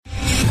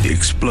The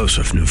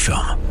explosive new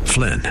film,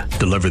 Flynn,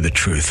 deliver the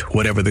truth,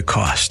 whatever the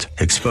cost,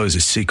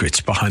 exposes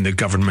secrets behind the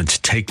government's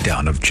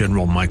takedown of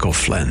General Michael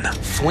Flynn.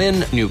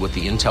 Flynn knew what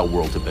the intel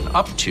world had been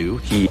up to.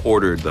 He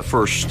ordered the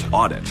first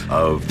audit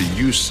of the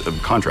use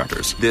of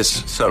contractors.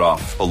 This set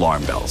off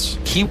alarm bells.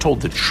 He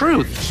told the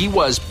truth. He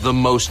was the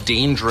most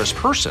dangerous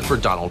person for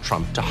Donald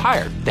Trump to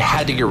hire. They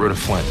had to get rid of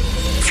Flynn.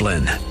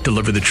 Flynn,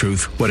 deliver the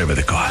truth, whatever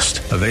the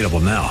cost. Available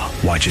now.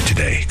 Watch it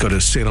today. Go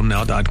to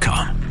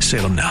salemnow.com.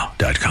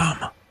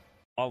 salemnow.com.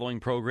 Following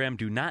program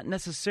do not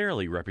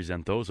necessarily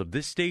represent those of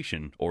this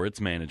station or its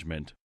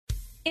management.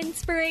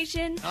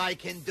 Inspiration. I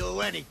can do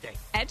anything.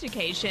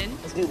 Education.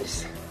 Let's do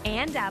this.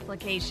 And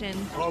application.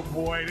 Oh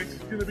boy, this is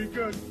going to be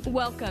good.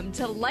 Welcome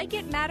to Like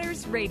It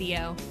Matters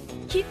Radio.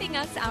 Keeping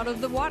us out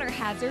of the water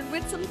hazard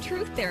with some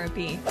truth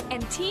therapy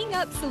and teeing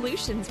up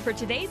solutions for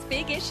today's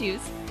big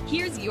issues.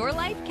 Here's your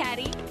life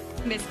caddy,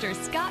 Mr.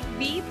 Scott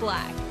V.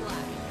 Black.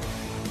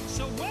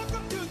 So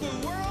welcome to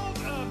the world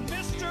of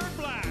Mr.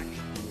 Black.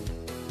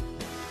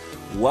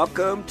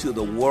 Welcome to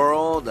the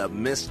world of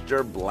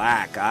Mr.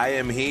 Black. I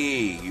am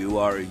he, you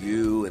are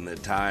you, and the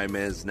time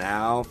is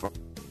now for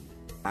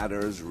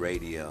Matters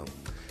Radio.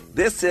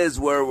 This is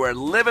where we're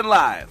living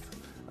life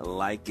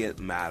like it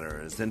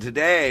matters. And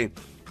today,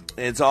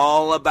 it's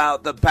all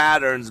about the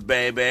patterns,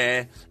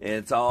 baby.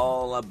 It's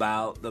all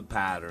about the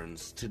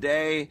patterns.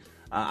 Today,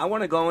 I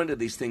want to go into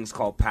these things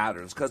called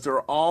patterns because they're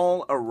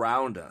all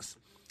around us.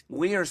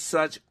 We are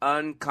such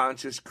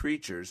unconscious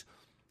creatures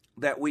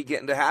that we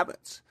get into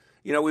habits.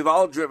 You know, we've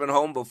all driven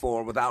home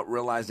before without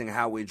realizing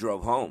how we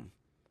drove home.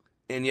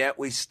 And yet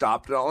we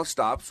stopped at all the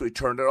stops, we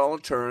turned at all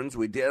the turns,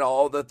 we did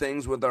all the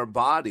things with our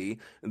body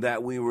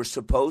that we were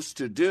supposed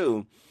to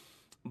do.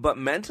 But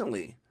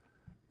mentally,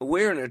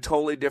 we're in a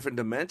totally different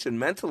dimension.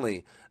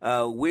 Mentally,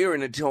 we're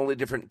in a totally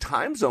different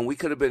time zone. We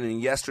could have been in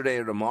yesterday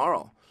or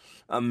tomorrow.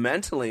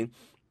 Mentally,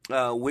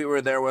 we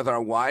were there with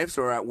our wives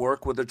or at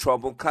work with a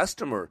troubled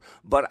customer,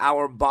 but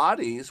our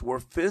bodies were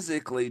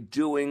physically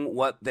doing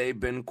what they've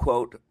been,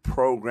 quote,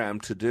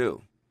 programmed to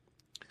do.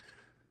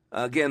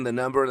 Again, the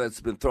number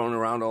that's been thrown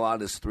around a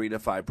lot is 3 to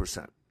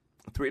 5%.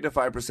 3 to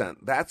 5%.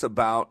 That's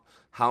about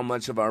how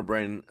much of our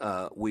brain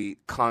we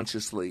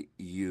consciously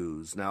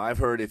use. Now, I've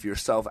heard if you're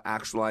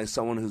self-actualized,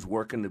 someone who's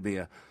working to be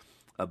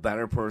a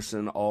better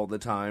person all the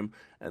time,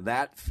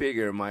 that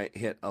figure might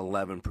hit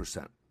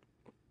 11%.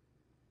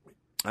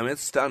 I mean,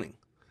 it's stunning.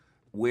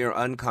 We are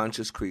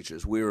unconscious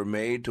creatures. We were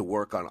made to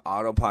work on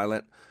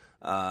autopilot.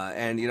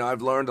 And, you know,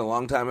 I've learned a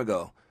long time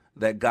ago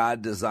that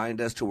God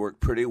designed us to work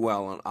pretty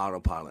well on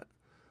autopilot.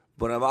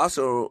 But I've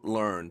also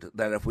learned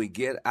that if we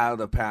get out of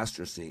the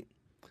passenger seat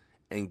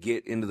and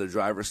get into the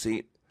driver's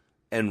seat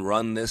and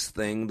run this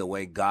thing the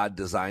way God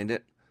designed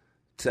it,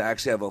 to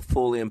actually have a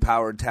fully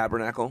empowered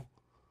tabernacle,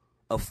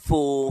 a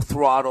full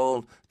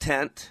throttled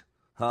tent,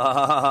 you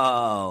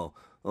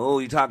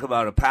talk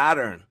about a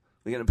pattern.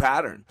 We get a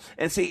pattern.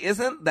 And see,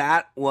 isn't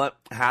that what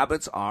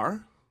habits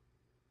are?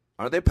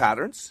 Aren't they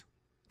patterns?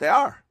 They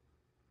are.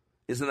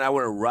 Isn't that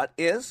what a rut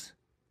is?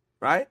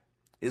 Right?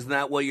 Isn't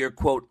that what your,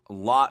 quote,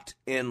 lot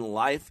in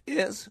life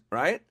is?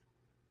 Right?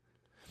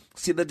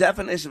 See, the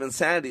definition of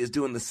insanity is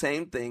doing the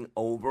same thing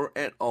over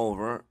and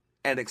over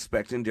and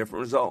expecting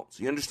different results.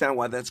 You understand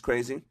why that's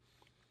crazy?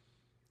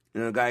 You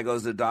know, a guy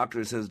goes to the doctor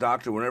and says,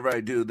 "Doctor, whenever I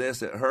do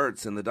this, it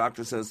hurts." And the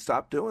doctor says,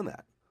 "Stop doing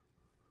that."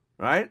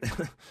 Right?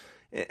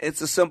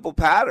 It's a simple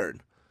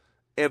pattern.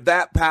 If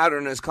that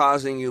pattern is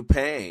causing you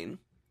pain,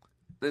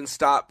 then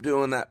stop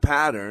doing that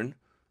pattern,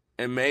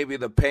 and maybe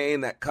the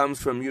pain that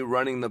comes from you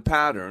running the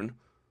pattern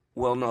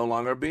will no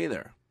longer be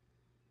there.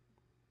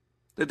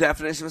 The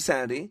definition of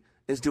sanity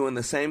is doing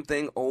the same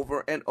thing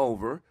over and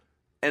over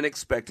and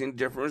expecting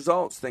different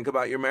results. Think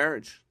about your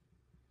marriage.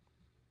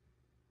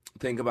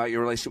 Think about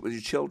your relationship with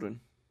your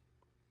children.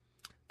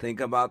 Think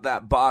about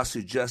that boss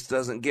who just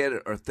doesn't get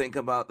it, or think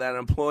about that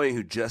employee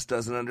who just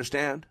doesn't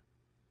understand.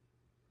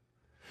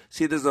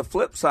 See, there's a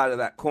flip side of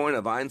that coin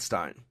of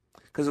Einstein,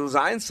 because it was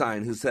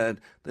Einstein who said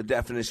the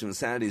definition of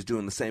insanity is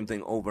doing the same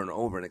thing over and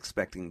over and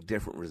expecting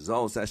different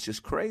results. That's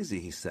just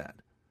crazy, he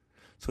said.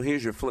 So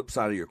here's your flip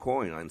side of your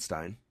coin,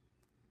 Einstein.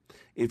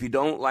 If you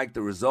don't like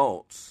the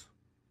results,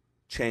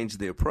 change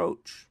the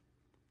approach.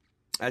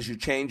 As you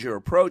change your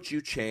approach,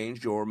 you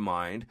change your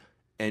mind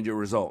and your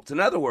results. In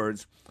other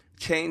words,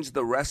 change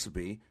the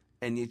recipe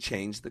and you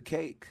change the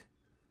cake.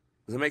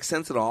 Does it make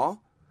sense at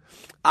all?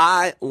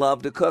 I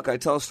love to cook. I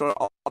tell a story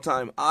all the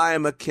time. I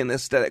am a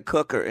kinesthetic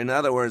cooker. In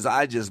other words,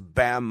 I just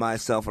bam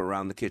myself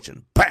around the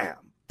kitchen. Bam,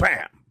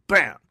 bam,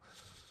 bam.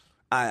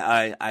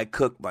 I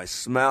cook by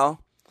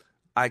smell.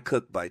 I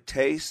cook by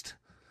taste.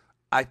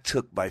 I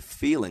cook by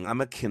feeling.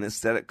 I'm a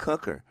kinesthetic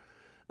cooker.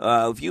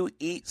 If you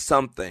eat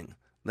something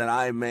that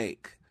I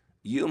make,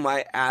 you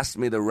might ask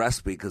me the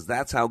recipe because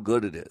that's how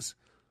good it is.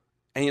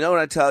 And you know what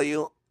I tell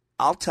you?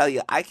 I'll tell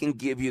you, I can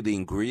give you the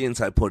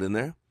ingredients I put in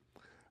there.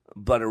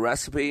 But a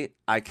recipe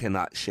I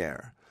cannot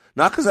share.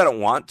 Not because I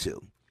don't want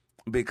to,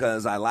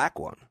 because I lack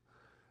one.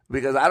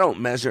 Because I don't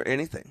measure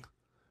anything.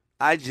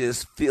 I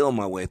just feel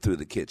my way through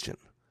the kitchen.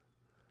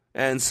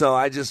 And so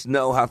I just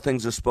know how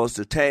things are supposed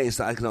to taste.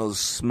 I can know the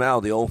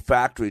smell. The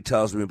olfactory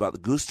tells me about the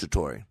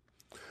gustatory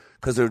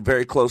because they're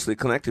very closely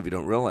connected if you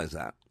don't realize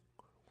that.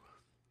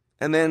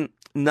 And then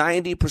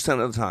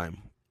 90% of the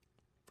time,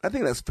 I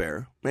think that's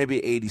fair,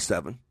 maybe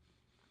 87,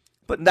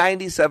 but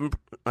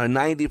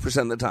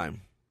 90% of the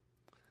time,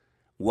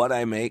 what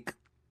I make,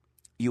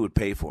 you would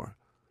pay for.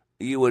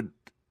 You would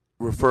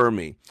refer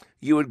me.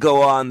 You would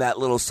go on that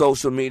little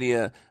social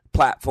media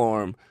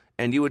platform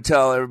and you would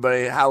tell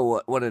everybody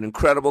what an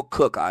incredible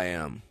cook I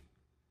am.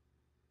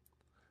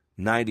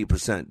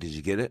 90%. Did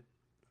you get it?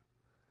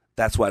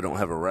 That's why I don't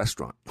have a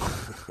restaurant.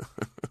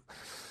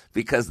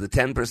 Because the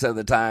 10% of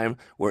the time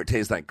where it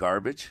tastes like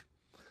garbage,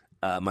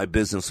 my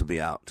business will be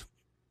out.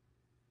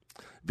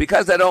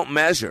 Because I don't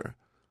measure.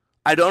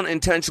 I don't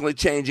intentionally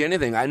change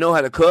anything. I know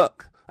how to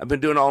cook. I've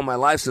been doing it all my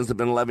life since I've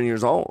been 11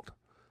 years old.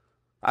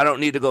 I don't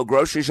need to go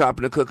grocery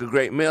shopping to cook a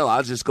great meal.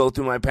 I'll just go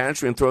through my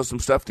pantry and throw some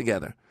stuff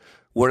together.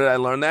 Where did I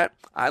learn that?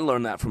 I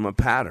learned that from a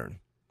pattern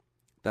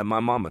that my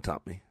mama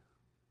taught me.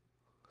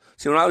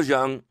 See, when I was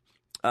young,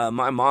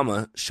 my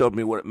mama showed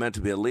me what it meant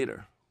to be a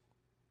leader.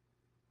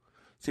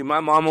 See,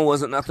 my mama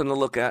wasn't nothing to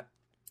look at.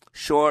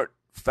 Short,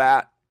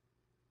 fat,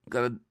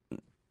 got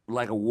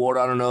like a wart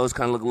on her nose,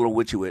 kind of looked a little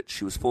witchy witch.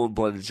 She was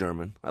full-blooded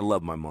German. I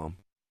love my mom.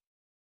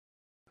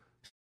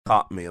 She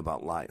taught me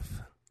about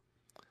life.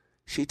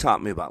 She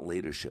taught me about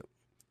leadership.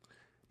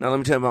 Now, let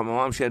me tell you about my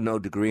mom. She had no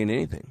degree in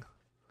anything.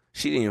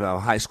 She didn't even have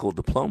a high school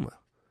diploma.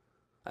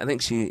 I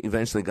think she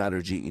eventually got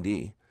her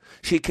GED.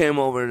 She came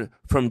over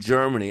from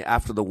Germany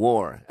after the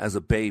war as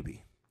a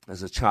baby,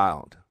 as a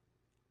child.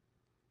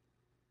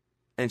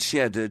 And she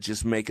had to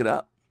just make it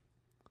up.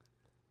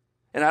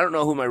 And I don't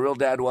know who my real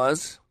dad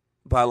was,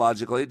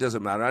 biologically. It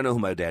doesn't matter. I know who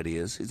my daddy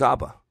is. He's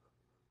Abba.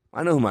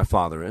 I know who my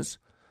father is.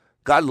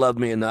 God loved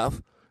me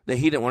enough that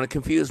he didn't want to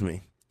confuse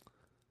me.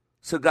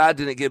 So God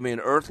didn't give me an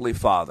earthly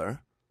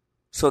father,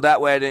 so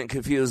that way I didn't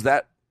confuse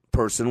that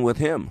person with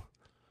him.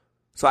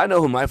 So I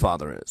know who my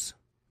father is.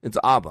 It's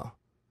Abba.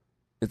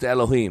 It's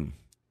Elohim.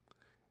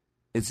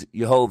 It's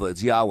Jehovah.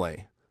 It's Yahweh.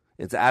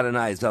 It's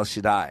Adonai. It's El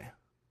Shaddai.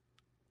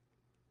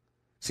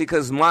 See,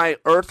 because my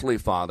earthly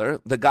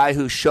father, the guy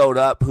who showed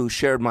up, who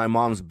shared my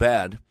mom's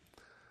bed,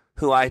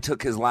 who I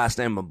took his last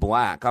name of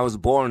Black, I was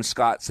born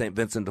Scott St.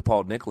 Vincent de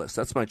Paul Nicholas.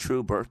 That's my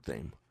true birth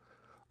name.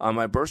 On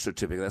my birth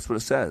certificate, that's what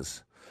it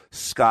says.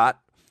 Scott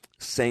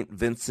St.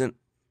 Vincent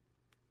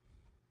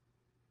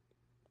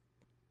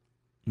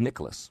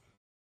Nicholas.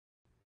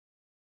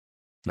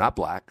 Not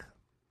Black.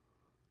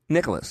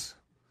 Nicholas.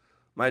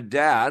 My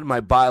dad, my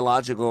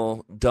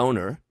biological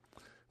donor,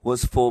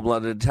 was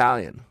full-blooded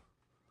Italian.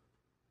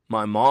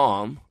 My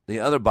mom, the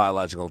other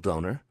biological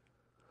donor,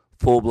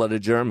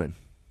 full-blooded German.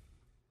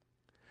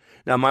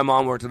 Now, my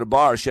mom worked at a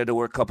bar. She had to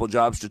work a couple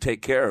jobs to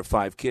take care of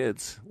 5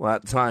 kids. Well,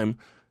 at the time,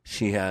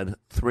 she had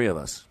 3 of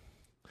us.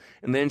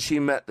 And then she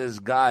met this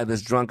guy,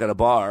 this drunk at a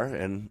bar,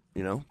 and,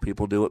 you know,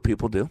 people do what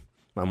people do.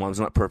 My mom's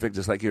not perfect,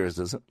 just like yours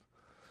isn't.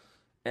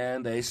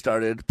 And they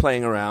started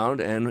playing around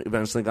and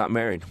eventually got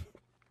married.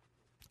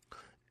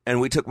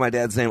 And we took my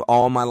dad's name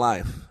all my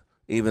life,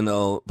 even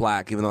though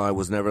I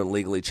was never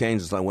legally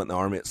changed. So I went in the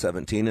Army at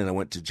 17, and I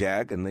went to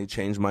JAG, and they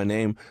changed my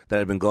name that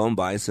I'd been going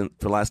by for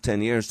the last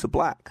 10 years to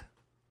Black.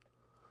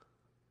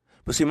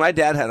 But see, my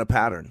dad had a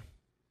pattern.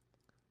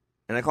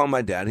 And I call him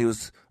my dad. He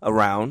was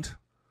around.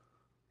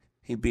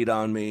 He beat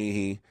on me.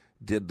 He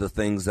did the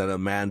things that a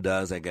man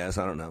does, I guess.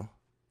 I don't know.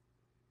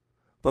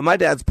 But my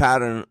dad's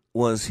pattern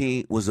was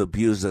he was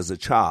abused as a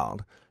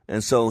child.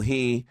 And so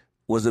he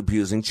was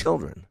abusing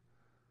children.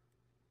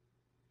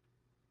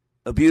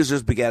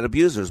 Abusers begat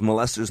abusers.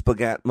 Molesters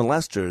begat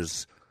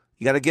molesters.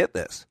 You got to get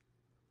this.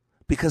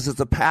 Because it's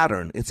a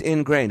pattern. It's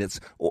ingrained. It's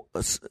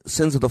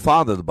sins of the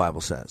father, the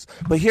Bible says.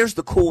 But here's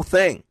the cool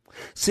thing.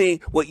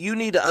 See, what you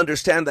need to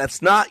understand,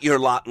 that's not your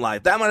lot in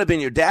life. That might have been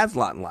your dad's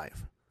lot in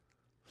life.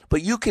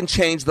 But you can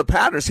change the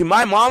pattern. See,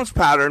 my mom's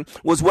pattern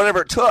was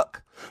whatever it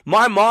took.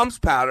 My mom's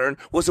pattern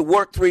was to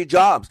work 3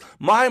 jobs.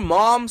 My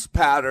mom's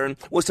pattern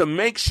was to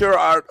make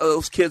sure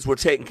those kids were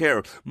taken care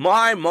of.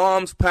 My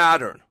mom's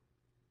pattern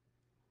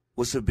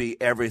was to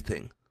be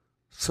everything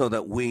so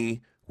that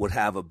we would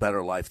have a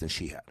better life than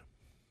she had.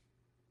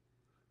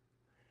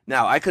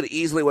 Now, I could have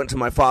easily went to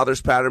my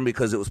father's pattern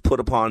because it was put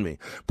upon me.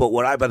 But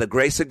by the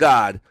grace of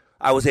God,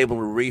 I was able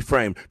to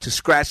reframe, to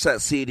scratch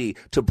that CD,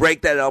 to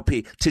break that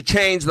LP, to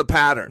change the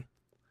pattern.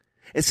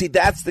 And see,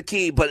 that's the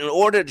key. But in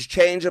order to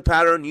change a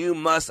pattern, you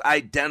must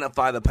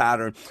identify the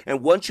pattern.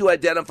 And once you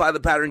identify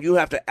the pattern, you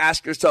have to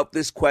ask yourself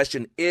this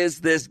question: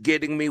 is this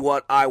getting me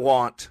what I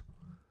want?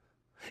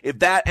 If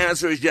that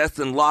answer is yes,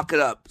 then lock it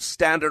up.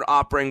 Standard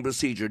operating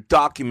procedure.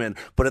 Document.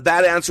 But if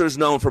that answer is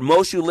no, for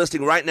most of you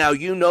listening right now,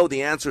 you know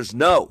the answer is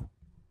no.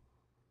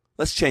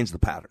 Let's change the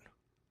pattern.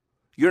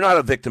 You're not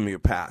a victim of your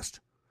past.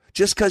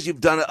 Just because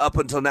you've done it up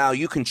until now,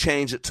 you can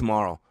change it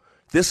tomorrow.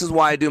 This is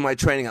why I do my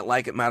training at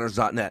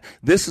LikeItMatters.net.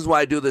 This is why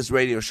I do this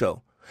radio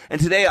show.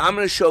 And today I'm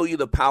going to show you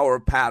the power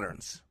of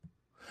patterns.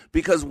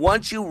 Because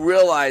once you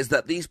realize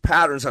that these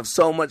patterns have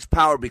so much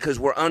power because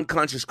we're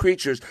unconscious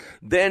creatures,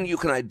 then you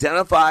can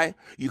identify,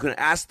 you can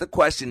ask the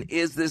question,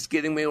 is this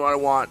getting me what I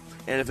want?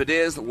 And if it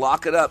is,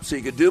 lock it up so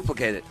you can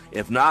duplicate it.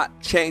 If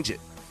not, change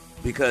it.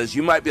 Because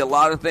you might be a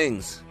lot of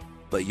things,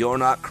 but you're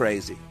not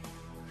crazy.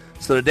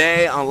 So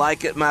today on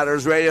Like It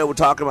Matters Radio, we're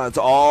talking about, it's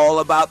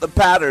all about the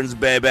patterns,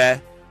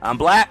 baby. I'm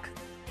Black,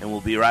 and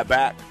we'll be right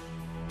back.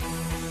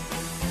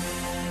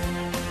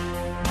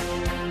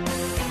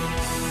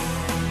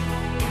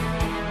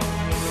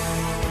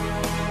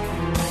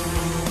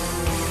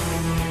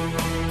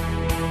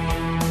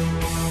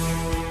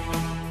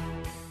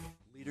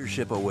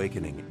 Leadership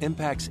Awakening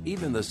impacts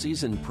even the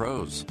seasoned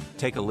pros.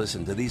 Take a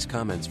listen to these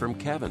comments from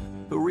Kevin,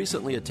 who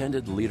recently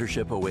attended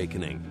Leadership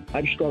Awakening.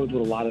 I've struggled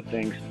with a lot of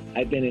things.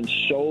 I've been in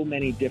so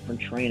many different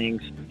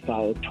trainings,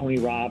 followed Tony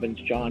Robbins,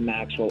 John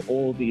Maxwell,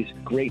 all these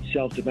great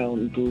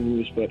self-development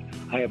gurus, but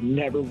I have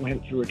never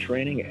went through a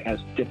training as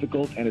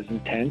difficult and as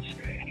intense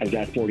as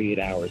that 48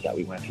 hours that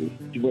we went through.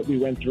 What we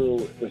went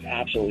through was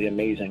absolutely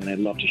amazing, and I'd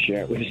love to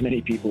share it with as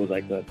many people as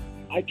I could.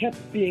 I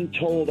kept being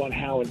told on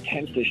how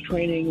intense this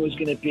training was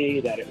going to be,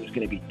 that it was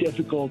going to be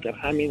difficult.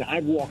 I mean,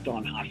 I've walked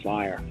on hot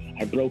fire.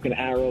 I've broken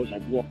arrows.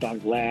 I've walked on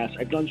glass.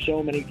 I've done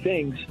so many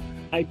things.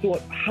 I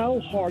thought, how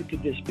hard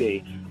could this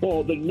be?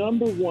 Well, the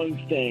number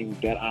one thing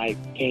that I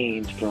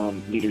gained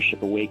from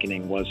Leadership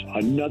Awakening was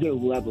another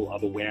level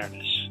of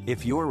awareness.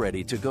 If you're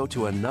ready to go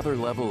to another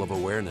level of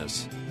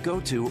awareness, go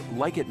to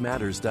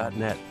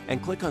likeitmatters.net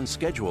and click on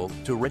Schedule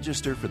to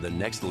register for the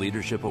next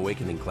Leadership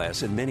Awakening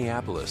class in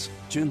Minneapolis,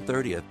 June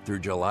 30th through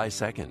July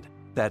 2nd.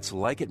 That's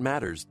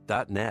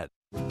likeitmatters.net.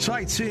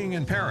 Sightseeing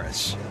in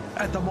Paris,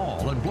 at the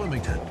mall in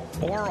Bloomington,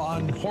 or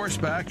on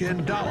horseback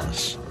in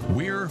Dallas.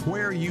 We're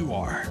where you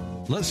are.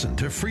 Listen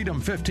to Freedom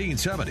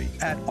 1570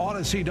 at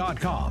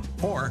Odyssey.com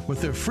or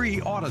with the free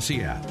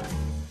Odyssey app.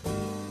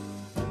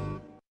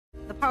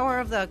 The power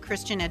of the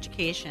Christian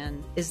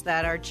education is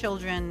that our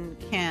children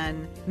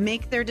can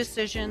make their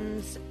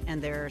decisions, and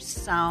their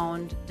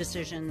sound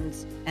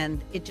decisions,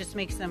 and it just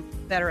makes them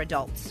better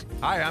adults.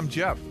 Hi, I'm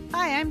Jeff.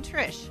 Hi, I'm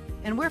Trish,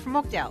 and we're from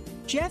Oakdale.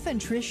 Jeff and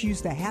Trish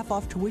use the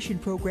half-off tuition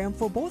program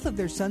for both of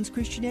their sons'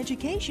 Christian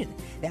education.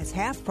 That's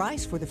half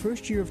price for the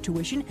first year of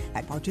tuition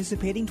at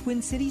participating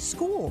Twin Cities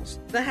schools.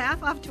 The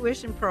half-off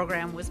tuition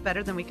program was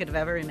better than we could have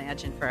ever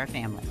imagined for our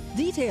family.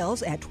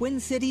 Details at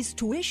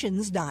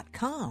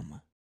TwinCitiesTuitions.com.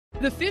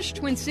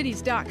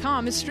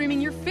 TheFishTwinCities.com is streaming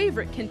your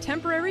favorite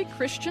contemporary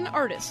Christian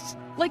artists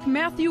like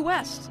Matthew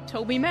West,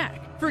 Toby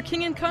Mac, For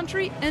King &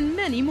 Country, and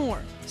many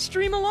more.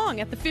 Stream along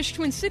at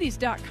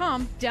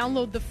TheFishTwinCities.com,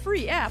 download the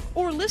free app,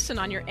 or listen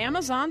on your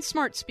Amazon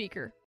smart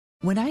speaker.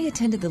 When I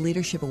attended the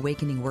Leadership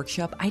Awakening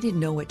workshop, I didn't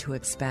know what to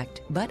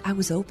expect, but I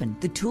was open.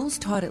 The tools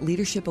taught at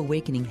Leadership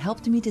Awakening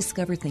helped me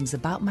discover things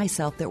about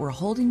myself that were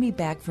holding me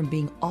back from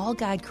being all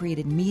God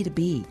created me to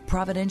be.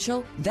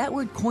 Providential? That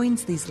word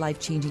coins these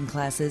life-changing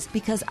classes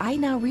because I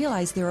now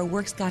realize there are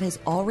works God has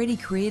already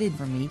created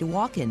for me to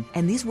walk in,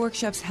 and these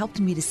workshops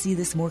helped me to see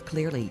this more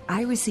clearly.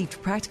 I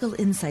received practical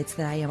insights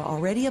that I am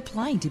already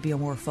applying to be a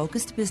more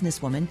focused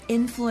businesswoman,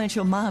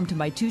 influential mom to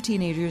my 2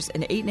 teenagers,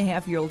 an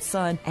 8.5-year-old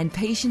son, and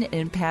patient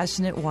and passionate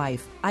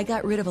wife. I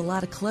got rid of a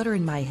lot of clutter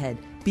in my head.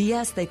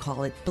 BS, they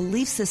call it,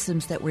 belief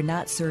systems that were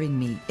not serving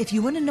me. If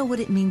you want to know what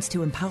it means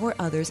to empower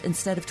others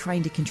instead of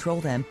trying to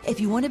control them, if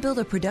you want to build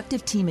a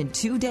productive team in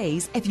 2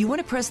 days, if you want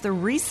to press the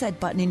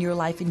reset button in your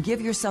life and give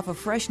yourself a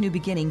fresh new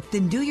beginning,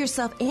 then do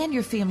yourself and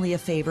your family a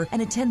favor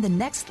and attend the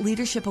next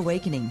Leadership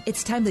Awakening.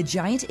 It's time the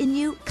giant in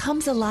you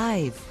comes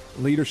alive.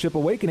 Leadership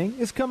Awakening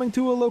is coming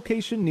to a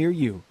location near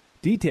you.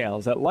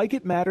 Details at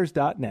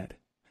likeitmatters.net.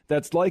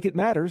 That's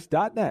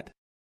likeitmatters.net.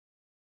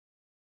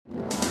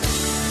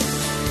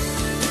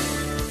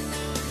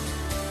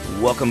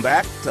 Welcome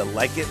back to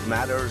Like It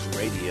Matters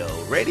Radio.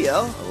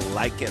 Radio,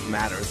 like it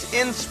matters.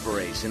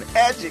 Inspiration,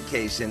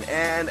 education,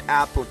 and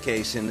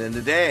application. And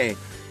today,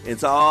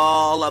 it's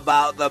all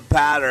about the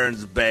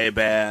patterns,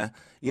 baby.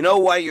 You know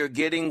why you're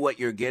getting what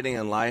you're getting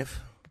in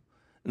life?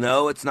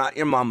 No, it's not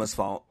your mama's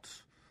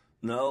fault.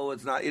 No,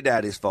 it's not your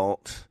daddy's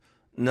fault.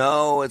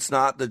 No, it's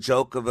not the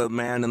joke of a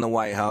man in the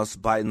White House,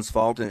 Biden's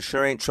fault, and it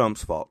sure ain't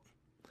Trump's fault.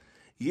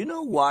 You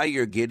know why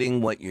you're getting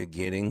what you're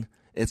getting?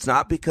 It's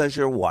not because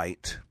you're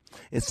white.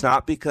 It's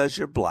not because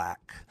you're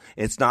black.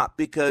 It's not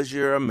because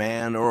you're a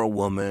man or a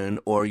woman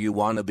or you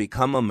want to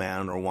become a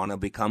man or want to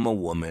become a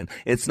woman.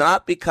 It's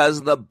not because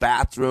of the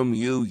bathroom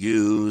you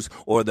use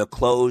or the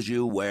clothes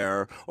you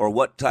wear or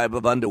what type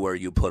of underwear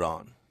you put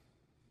on.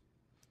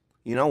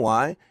 You know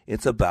why?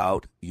 It's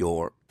about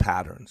your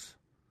patterns.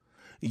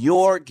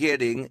 You're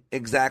getting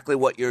exactly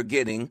what you're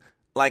getting,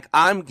 like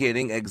I'm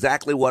getting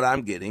exactly what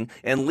I'm getting,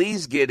 and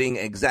Lee's getting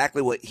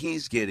exactly what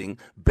he's getting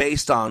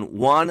based on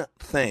one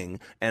thing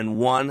and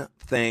one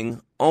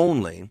thing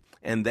only,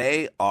 and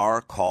they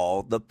are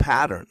called the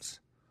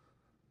patterns.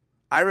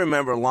 I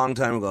remember a long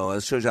time ago,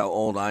 it shows you how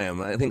old I am.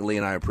 I think Lee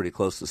and I are pretty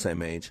close to the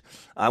same age.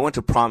 I went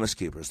to Promise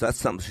Keepers. That's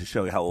something to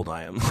show you how old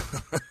I am.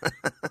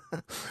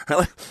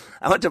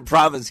 I went to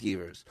Promise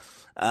Keepers.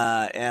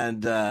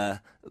 And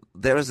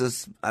there was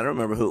this, I don't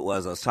remember who it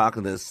was. I was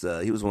talking to this,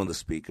 he was one of the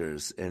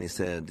speakers, and he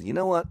said, you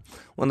know what?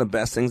 One of the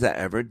best things I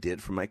ever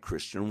did for my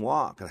Christian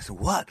walk. And I said,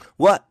 what?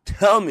 What?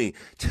 Tell me.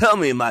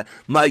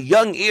 My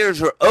young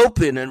ears are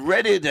open and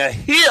ready to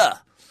hear.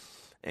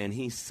 And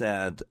he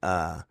said,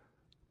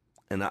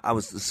 and I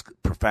was this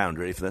profound,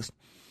 ready for this?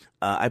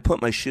 I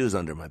put my shoes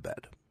under my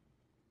bed.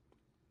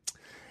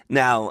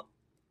 Now,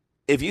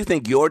 if you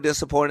think you're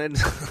disappointed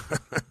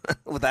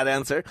with that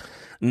answer,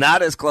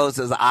 not as close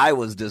as I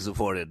was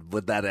disappointed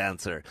with that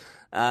answer.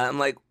 I'm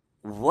like,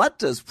 what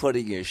does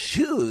putting your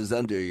shoes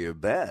under your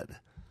bed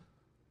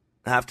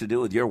have to do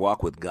with your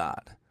walk with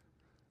God?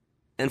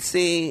 And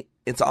see,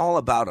 it's all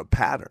about a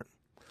pattern.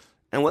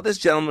 And what this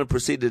gentleman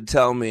proceeded to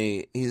tell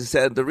me, he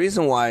said, the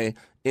reason why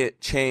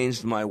it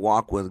changed my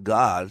walk with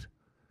God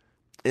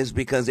is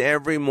because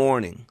every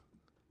morning,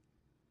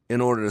 in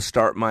order to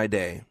start my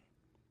day,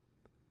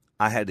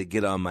 I had to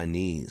get on my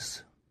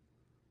knees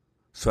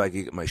so I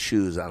could get my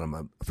shoes out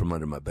of from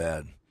under my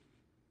bed.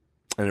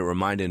 And it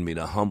reminded me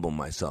to humble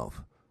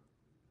myself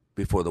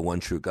before the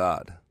one true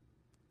God.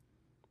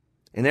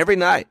 And every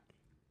night,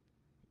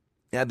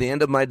 at the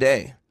end of my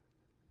day,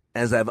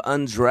 as I've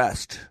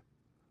undressed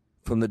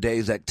from the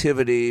day's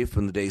activity,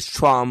 from the day's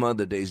trauma,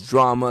 the day's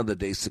drama, the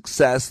day's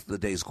success, the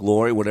day's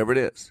glory, whatever it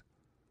is,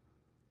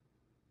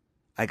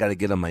 I got to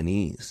get on my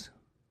knees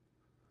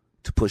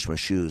to push my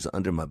shoes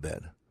under my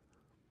bed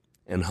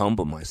and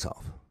humble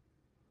myself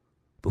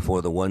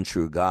before the one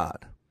true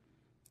God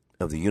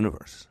of the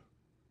universe.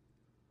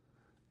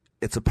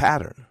 It's a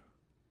pattern.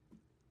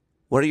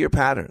 What are your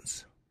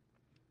patterns?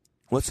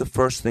 What's the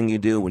first thing you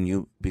do when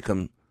you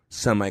become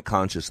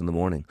semi-conscious in the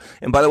morning?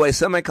 And by the way,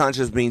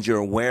 semi-conscious means you're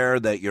aware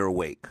that you're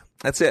awake.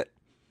 That's it.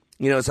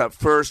 You know, it's at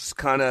first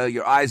kind of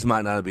your eyes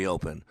might not be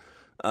open.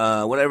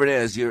 Whatever it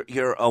is,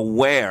 you're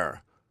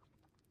aware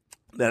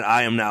that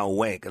I am now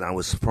awake and I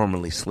was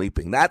formerly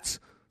sleeping. That's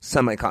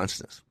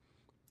semi-consciousness.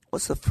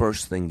 What's the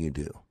first thing you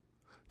do?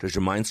 Does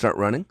your mind start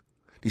running?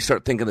 Do you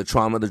start thinking the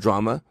trauma, the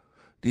drama?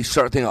 Do you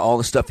start thinking all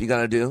the stuff you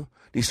got to do?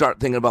 Do you start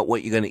thinking about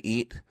what you're going to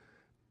eat?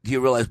 Do you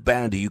realize,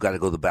 Bandy, you got to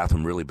go to the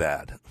bathroom really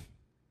bad?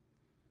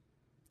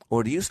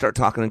 Or do you start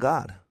talking to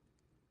God?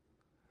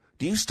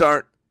 Do you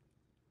start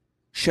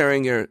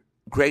sharing your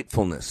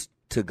gratefulness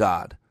to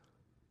God?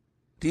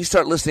 Do you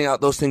start listing out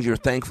those things you're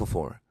thankful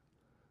for?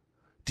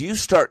 Do you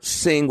start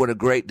seeing what a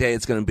great day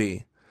it's going to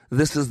be?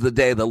 This is the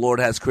day the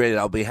Lord has created.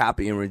 I'll be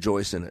happy and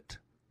rejoice in it.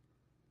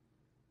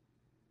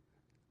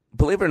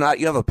 Believe it or not,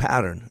 you have a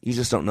pattern. You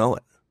just don't know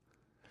it.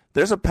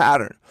 There's a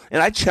pattern.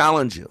 And I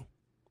challenge you,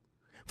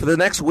 for the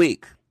next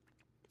week,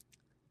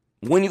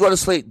 when you go to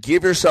sleep,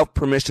 give yourself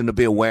permission to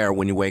be aware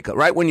when you wake up,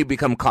 right when you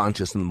become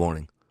conscious in the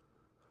morning.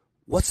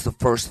 What's the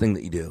first thing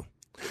that you do?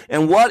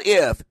 And what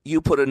if you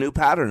put a new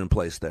pattern in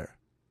place there?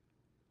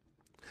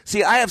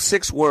 See, I have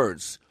 6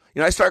 words. You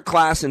know, I start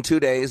class in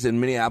 2 days in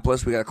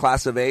Minneapolis. We got a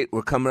class of 8.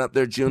 We're coming up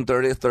there June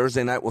 30th,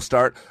 Thursday night. We'll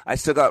start. I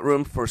still got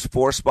room for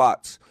 4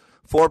 spots.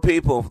 4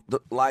 people,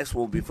 lives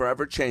will be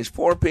forever changed.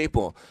 4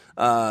 people,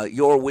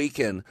 your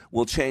weekend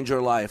will change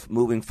your life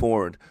moving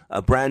forward.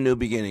 A brand new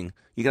beginning.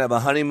 You can have a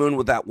honeymoon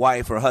with that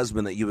wife or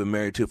husband that you've been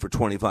married to for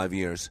 25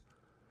 years.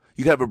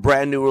 You can have a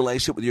brand new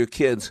relationship with your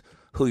kids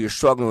who you're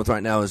struggling with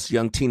right now as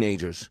young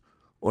teenagers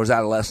or as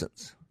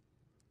adolescents.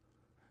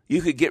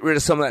 You could get rid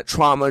of some of that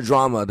trauma,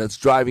 drama that's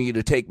driving you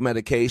to take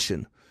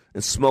medication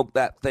and smoke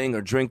that thing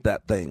or drink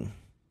that thing.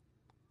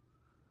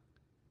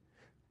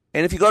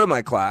 And if you go to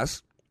my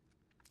class,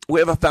 we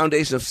have a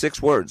foundation of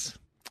 6 words: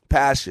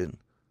 passion,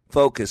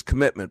 focus,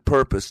 commitment,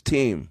 purpose,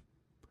 team.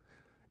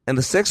 And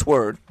the 6th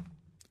word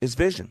is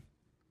vision.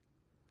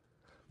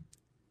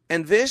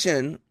 And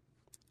vision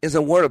is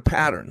a word of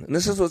pattern. And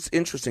this is what's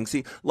interesting.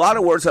 See, a lot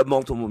of words have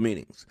multiple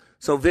meanings.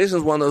 So vision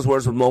is one of those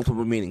words with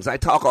multiple meanings. I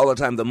talk all the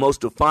time. The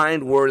most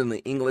defined word in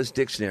the English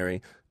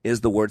dictionary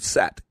is the word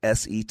set,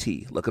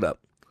 S-E-T. Look it up.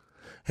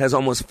 It has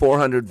almost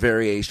 400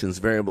 variations,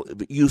 variable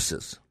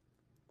uses.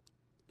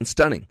 It's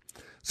stunning.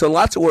 So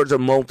lots of words are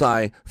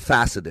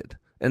multifaceted.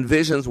 And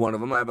vision's one of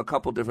them. I have a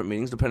couple different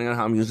meanings depending on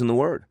how I'm using the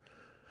word.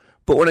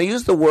 But when I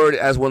use the word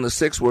as one of the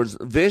 6 words,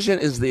 vision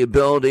is the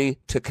ability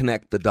to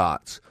connect the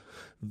dots.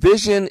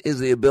 Vision is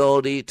the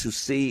ability to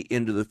see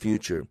into the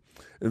future.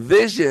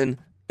 Vision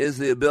is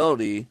the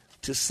ability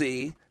to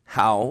see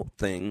how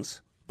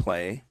things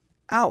play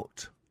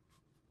out.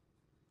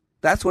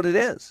 That's what it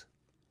is.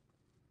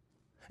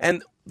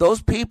 And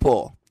those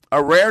people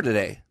are rare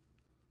today.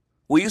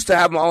 We used to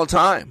have them all the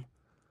time.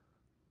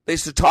 They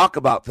used to talk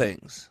about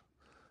things.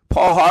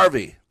 Paul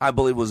Harvey, I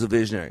believe, was a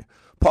visionary.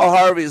 Paul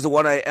Harvey is the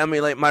one I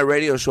emulate my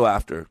radio show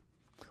after.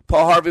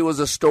 Paul Harvey was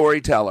a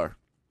storyteller.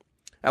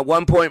 At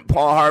one point,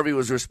 Paul Harvey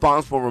was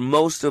responsible for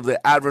most of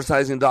the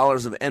advertising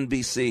dollars of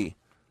NBC.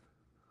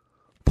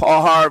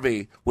 Paul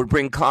Harvey would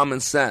bring common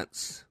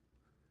sense.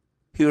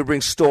 He would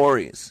bring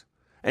stories.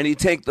 And he'd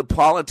take the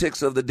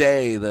politics of the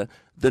day, the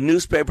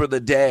newspaper of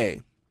the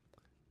day,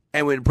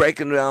 and we'd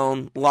break it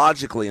down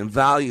logically and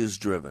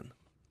values-driven.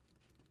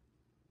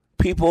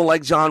 People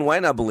like John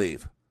Wayne, I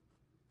believe,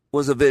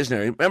 was a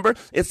visionary. Remember,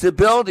 it's the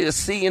ability to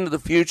see into the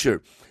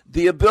future,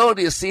 the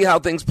ability to see how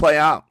things play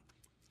out.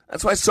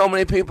 That's why so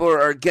many people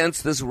are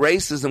against this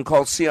racism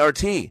called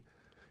CRT.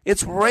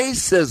 It's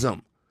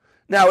racism.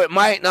 Now, it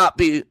might not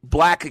be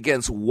black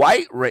against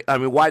white,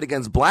 white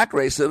against black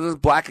racism. It's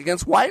black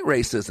against white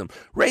racism.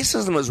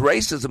 Racism is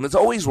racism. It's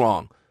always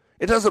wrong.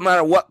 It doesn't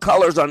matter what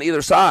color's on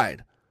either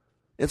side.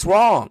 It's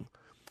wrong.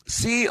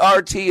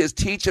 CRT is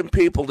teaching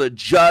people to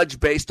judge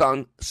based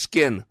on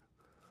skin.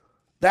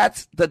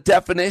 That's the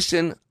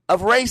definition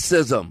of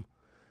racism.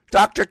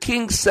 Dr.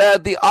 King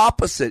said the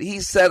opposite. He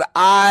said,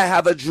 I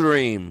have a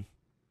dream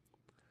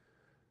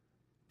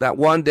that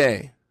one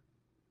day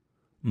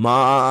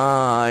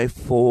my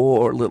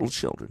 4 little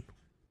children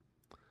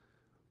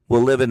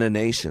will live in a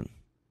nation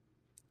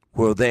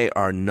where they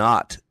are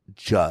not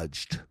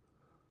judged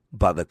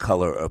by the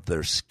color of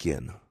their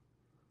skin,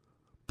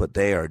 but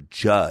they are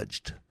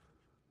judged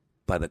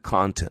by the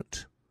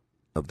content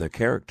of their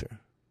character.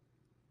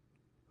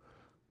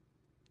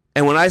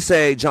 And when I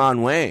say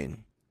John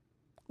Wayne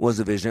was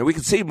a visionary, we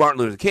can see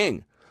Martin Luther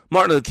King.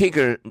 Martin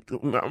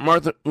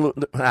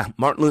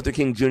Luther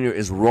King Jr.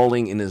 is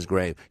rolling in his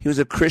grave. He was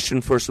a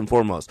Christian first and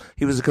foremost.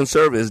 He was a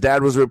conservative. His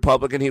dad was a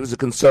Republican. He was a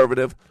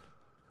conservative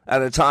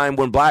at a time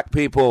when black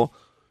people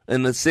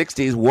in the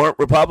 60s weren't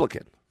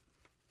Republican.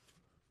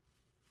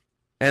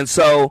 And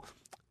so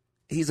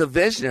he's a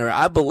visionary.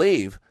 I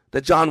believe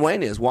that John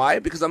Wayne is. Why?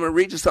 Because I'm going to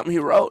read you something he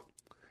wrote,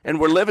 and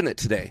we're living it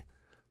today.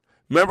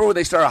 Remember when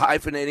they started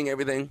hyphenating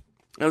everything?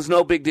 It was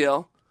no big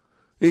deal.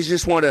 We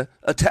just want to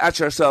attach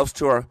ourselves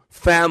to our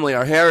family,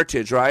 our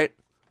heritage, right?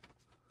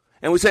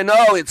 And we say,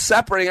 no, it's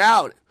separating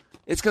out.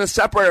 It's going to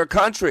separate our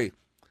country.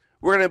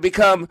 We're going to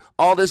become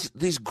all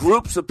these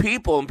groups of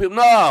people. And people,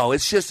 no,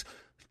 it's just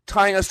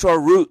tying us to our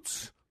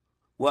roots.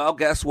 Well,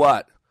 guess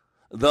what?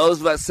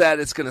 Those of us said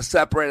it's going to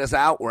separate us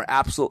out were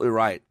absolutely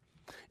right.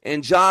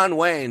 And John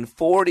Wayne,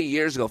 40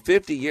 years ago,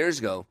 50 years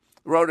ago,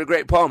 wrote a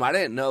great poem. I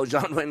didn't know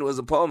John Wayne was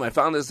a poem. I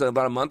found this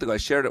about a month ago. I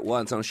shared it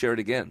once. I'll share it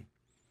again.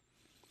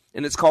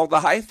 And it's called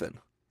The Hyphen.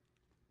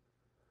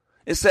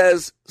 It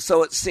says,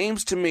 so it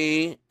seems to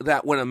me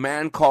that when a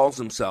man calls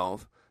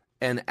himself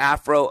an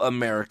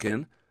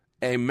Afro-American,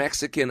 a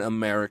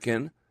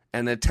Mexican-American,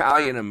 an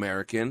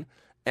Italian-American,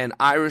 an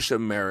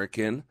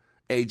Irish-American,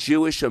 a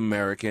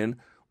Jewish-American,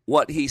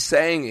 what he's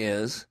saying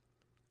is,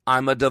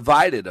 I'm a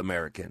divided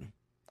American.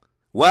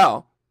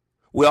 Well,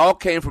 we all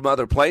came from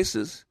other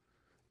places,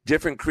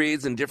 different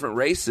creeds and different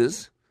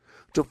races,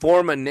 to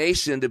form a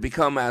nation to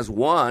become as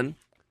one.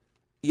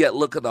 Yet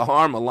look at the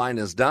harm a line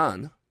has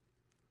done.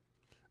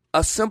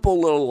 A simple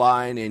little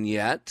line, and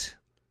yet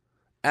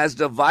as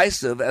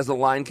divisive as a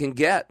line can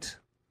get.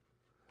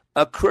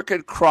 A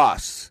crooked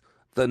cross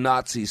the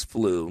Nazis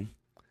flew,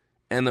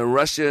 and the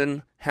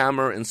Russian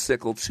hammer and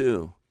sickle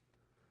too.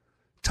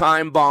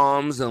 Time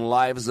bombs and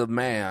lives of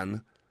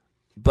man,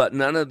 but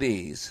none of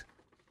these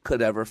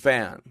could ever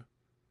fan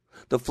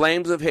the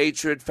flames of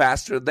hatred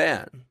faster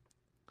than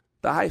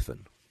the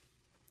hyphen.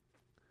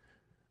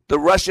 The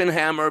Russian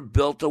hammer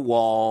built a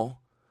wall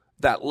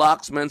that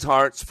locks men's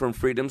hearts from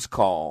freedom's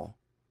call.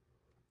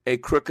 A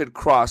crooked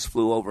cross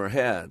flew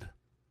overhead,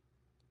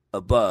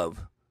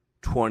 above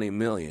 20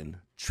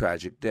 million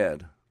tragic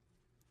dead.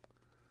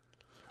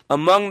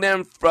 Among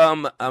them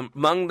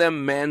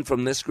men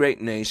from this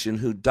great nation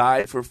who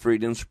died for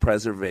freedom's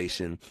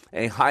preservation.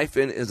 A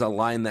hyphen is a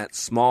line that's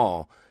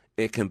small.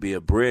 It can be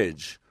a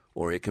bridge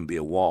or it can be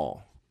a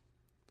wall.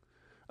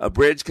 A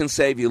bridge can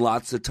save you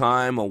lots of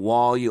time. A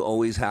wall you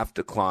always have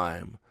to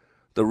climb.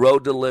 The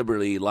road to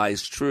liberty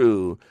lies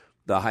true.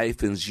 The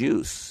hyphen's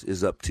use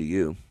is up to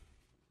you.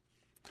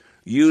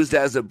 Used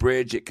as a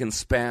bridge, it can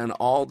span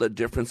all the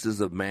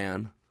differences of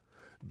man.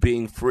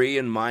 Being free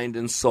in mind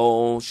and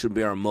soul should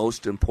be our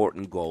most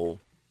important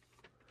goal.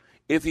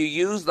 If you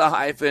use the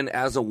hyphen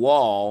as a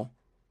wall,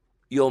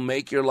 you'll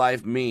make your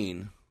life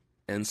mean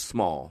and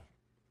small.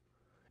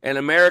 An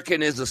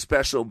American is a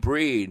special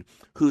breed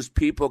whose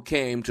people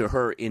came to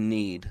her in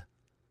need.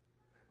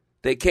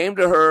 They came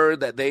to her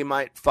that they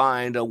might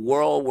find a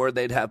world where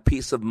they'd have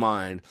peace of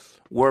mind,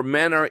 where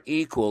men are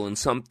equal and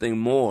something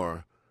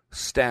more,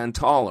 stand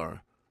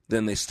taller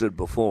than they stood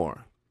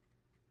before.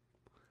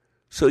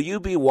 So you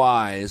be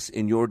wise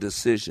in your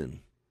decision,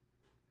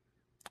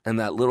 and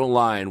that little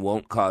line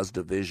won't cause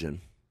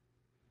division.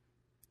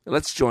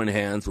 Let's join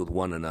hands with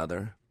one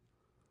another,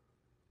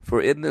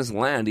 for in this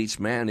land each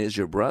man is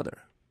your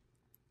brother.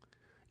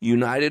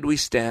 United we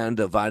stand,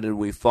 divided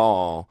we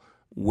fall.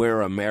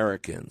 We're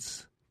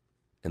Americans,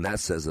 and that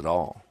says it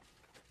all.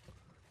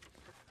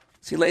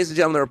 See, ladies and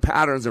gentlemen, there are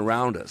patterns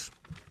around us.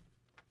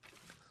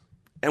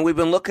 And we've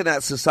been looking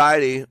at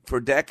society for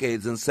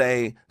decades and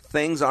say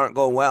things aren't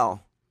going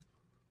well.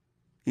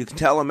 You can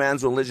tell a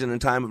man's religion in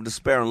time of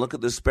despair, and look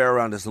at the despair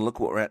around us and look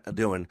what we're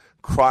doing.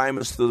 Crime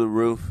is through the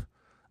roof,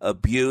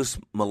 abuse,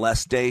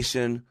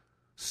 molestation,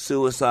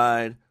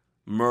 suicide,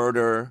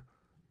 murder,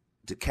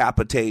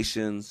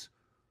 decapitations.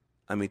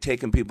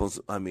 Taking people's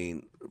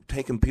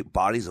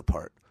bodies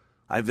apart.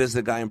 I visited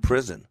a guy in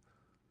prison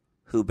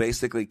who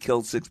basically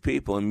killed 6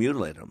 people and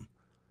mutilated them.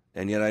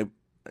 And yet I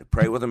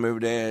pray with him every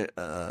day.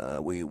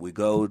 We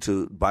go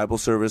to Bible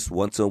service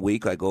once a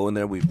week. I go in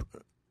there.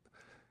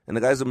 And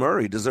the guy's a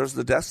murderer. He deserves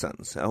the death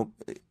sentence. I hope,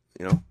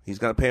 he's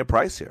going to pay a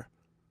price here.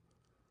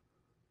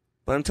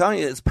 But I'm telling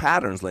you, it's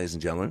patterns, ladies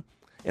and gentlemen.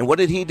 And what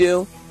did he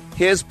do?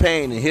 His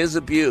pain and his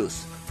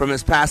abuse from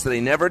his past that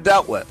he never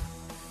dealt with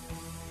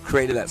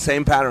created that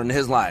same pattern in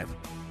his life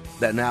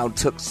that now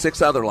took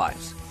 6 other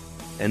lives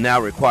and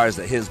now requires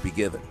that his be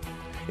given.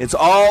 It's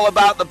all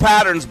about the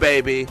patterns,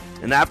 baby.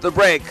 And after the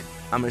break,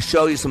 I'm going to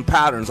show you some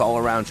patterns all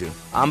around you.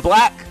 I'm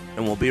Black,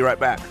 and we'll be right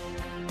back.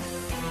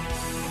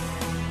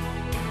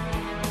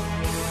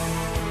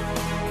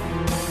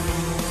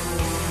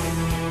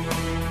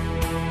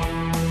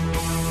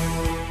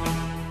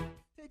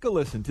 Take a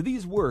listen to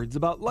these words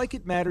about Like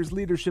It Matters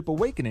Leadership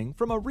Awakening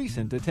from a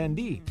recent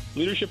attendee.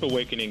 Leadership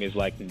Awakening is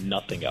like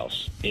nothing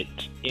else.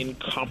 It's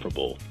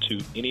incomparable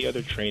to any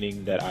other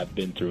training that I've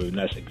been through, and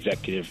that's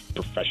executive,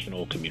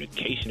 professional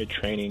communication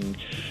training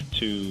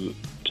to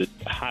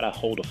how to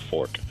hold a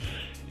fork.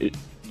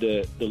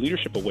 The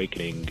Leadership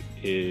Awakening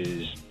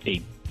is a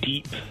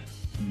deep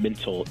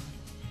mental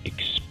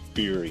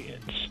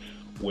experience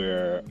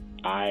where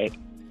I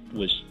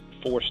was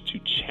forced to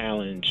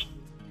challenge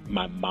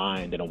my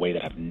mind in a way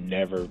that I've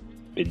never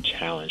been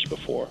challenged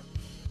before,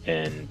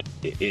 and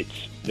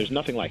there's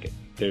nothing like it.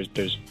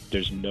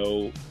 There's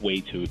no way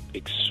to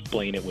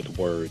explain it with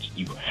words.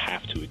 You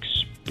have to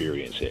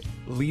experience it.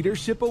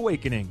 Leadership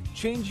Awakening.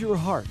 Change your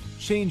heart,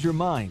 change your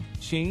mind,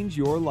 change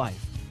your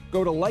life.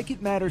 Go to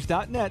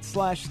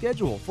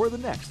likeitmatters.net/schedule for the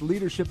next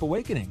Leadership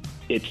Awakening.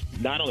 It's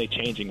not only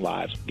changing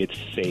lives, it's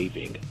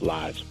saving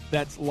lives.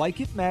 That's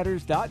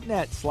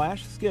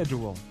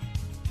likeitmatters.net/schedule.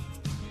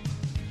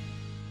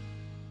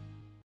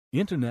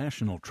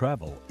 International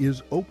travel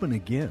is open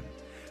again.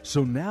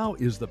 So now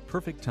is the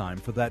perfect time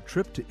for that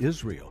trip to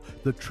Israel,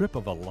 the trip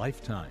of a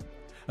lifetime.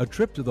 A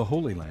trip to the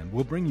Holy Land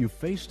will bring you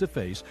face to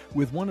face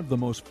with one of the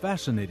most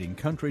fascinating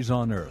countries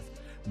on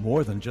earth.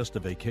 More than just a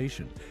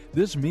vacation,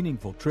 this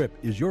meaningful trip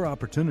is your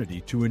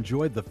opportunity to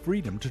enjoy the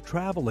freedom to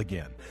travel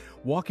again,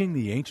 walking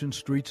the ancient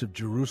streets of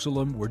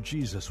Jerusalem where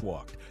Jesus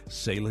walked,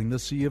 sailing the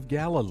Sea of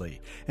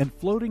Galilee, and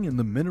floating in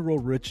the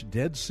mineral-rich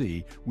Dead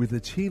Sea with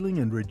its healing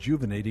and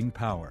rejuvenating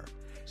power.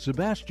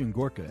 Sebastian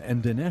Gorka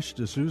and Dinesh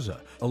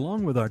D'Souza,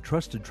 along with our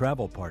trusted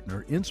travel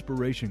partner,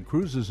 Inspiration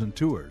Cruises and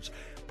Tours,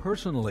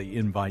 personally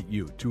invite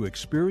you to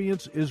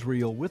experience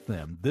Israel with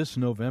them this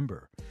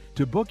November.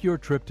 To book your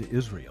trip to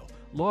Israel,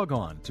 log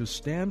on to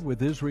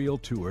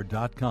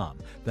standwithisraeltour.com.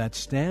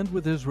 That's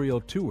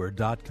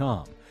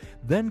standwithisraeltour.com.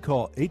 Then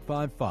call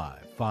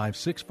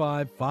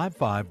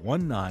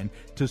 855-565-5519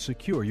 to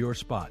secure your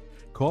spot.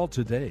 Call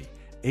today,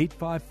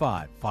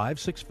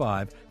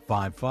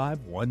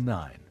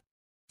 855-565-5519.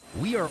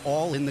 We are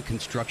all in the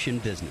construction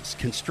business,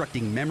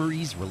 constructing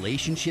memories,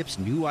 relationships,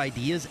 new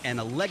ideas,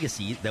 and a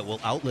legacy that will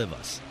outlive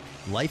us.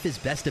 Life is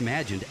best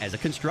imagined as a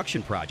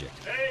construction project.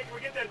 Hey, can we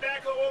get that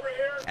backhoe over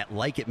here? At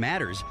Like It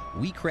Matters,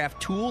 we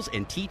craft tools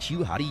and teach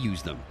you how to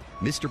use them.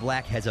 Mr.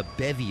 Black has a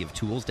bevy of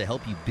tools to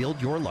help you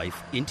build your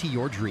life into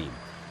your dream.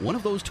 One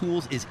of those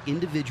tools is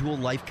individual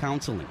life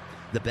counseling.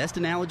 The best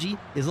analogy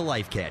is a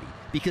life caddy,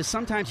 because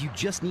sometimes you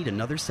just need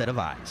another set of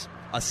eyes.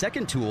 A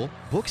second tool,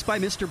 Books by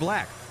Mr.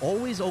 Black,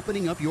 always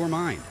opening up your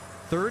mind.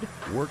 Third,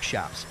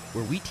 workshops,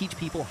 where we teach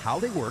people how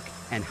they work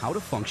and how to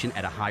function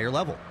at a higher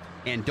level.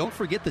 And don't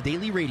forget the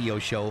daily radio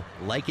show,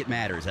 Like It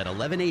Matters, at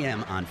 11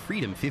 a.m. on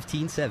Freedom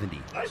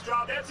 1570. Nice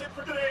job. That's it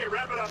for today.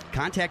 Wrap it up.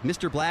 Contact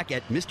Mr. Black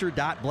at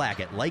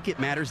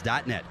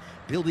mr.black@likeitmatters.net.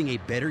 Building a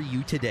better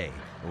you today.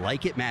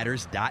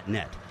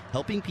 Likeitmatters.net.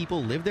 Helping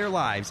people live their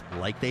lives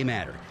like they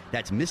matter.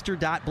 That's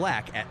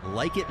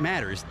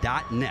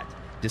mr.black@likeitmatters.net.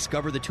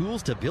 Discover the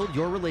tools to build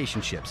your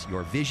relationships,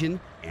 your vision,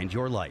 and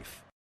your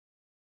life.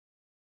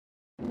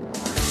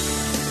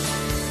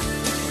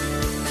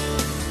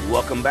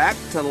 Welcome back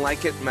to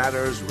Like It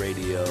Matters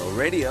Radio.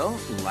 Radio,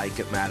 like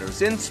it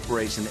matters,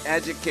 inspiration,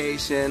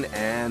 education,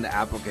 and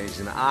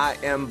application. I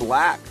am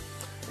Black,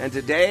 and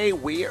today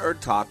we are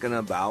talking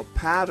about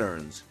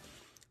patterns,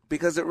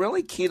 because it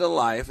really key to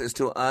life is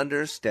to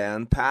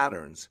understand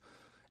patterns.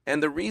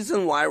 And the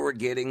reason why we're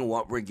getting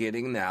what we're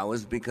getting now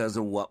is because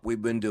of what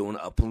we've been doing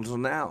up until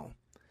now.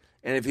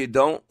 And if you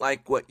don't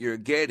like what you're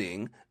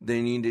getting,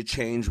 then you need to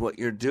change what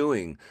you're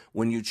doing.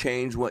 When you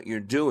change what you're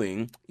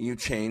doing, you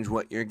change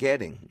what you're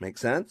getting. Make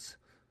sense?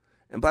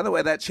 And by the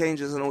way, that change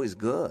isn't always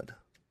good.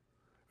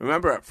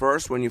 Remember at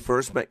first, when you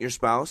first met your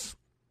spouse,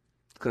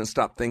 couldn't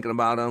stop thinking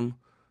about them,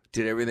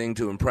 did everything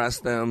to impress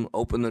them,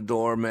 opened the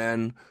door,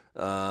 men,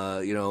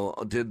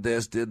 did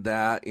this, did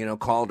that,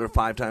 called her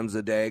 5 times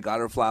a day, got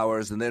her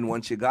flowers, and then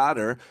once you got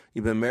her,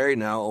 you've been married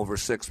now over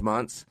 6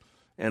 months,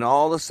 and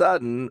all of a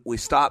sudden, we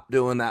stopped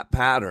doing that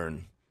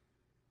pattern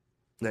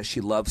that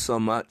she loved so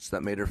much,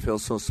 that made her feel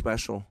so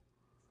special,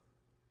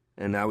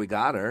 and now we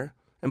got her.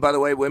 And by the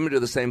way, women do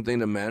the same thing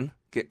to men,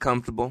 get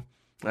comfortable.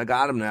 I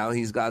got him now,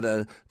 he's got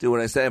to do what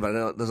I say, but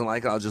if he doesn't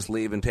like it, I'll just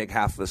leave and take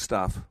half of his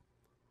stuff.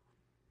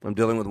 I'm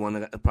dealing with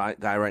one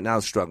guy right now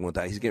who's struggling with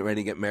that. He's getting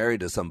ready to get married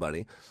to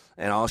somebody,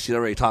 and all she's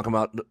already talking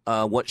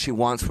about what she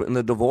wants in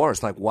the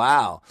divorce. Like,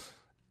 wow,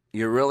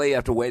 you're really,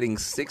 after waiting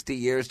 60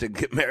 years to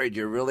get married,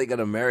 you're really going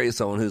to marry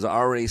someone who's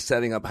already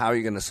setting up how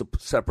you're going to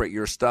separate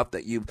your stuff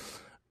that you've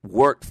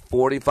worked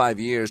 45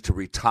 years to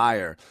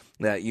retire,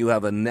 that you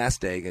have a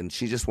nest egg, and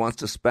she just wants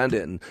to spend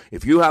it. And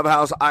if you have a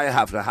house, I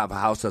have to have a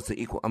house that's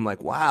the equal. I'm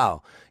like,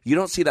 wow, you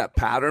don't see that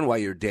pattern while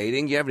you're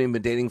dating? You haven't even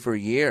been dating for a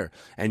year,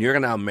 and you're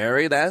going to now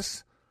marry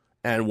this?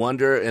 And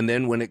wonder, and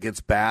then when it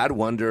gets bad,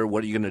 wonder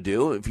what are you going to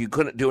do? If you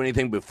couldn't do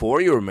anything before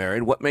you were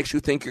married, what makes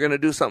you think you're going to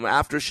do something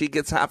after she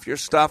gets half your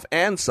stuff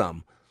and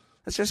some?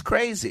 That's just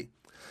crazy.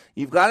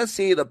 You've got to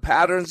see the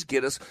patterns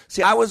get us.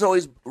 See, I was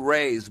always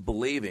raised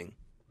believing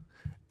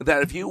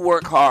that if you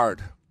work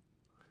hard,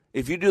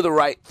 if you do the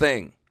right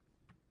thing,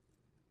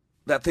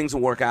 that things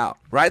will work out,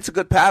 right? It's a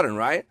good pattern,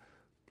 right?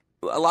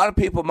 A lot of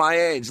people my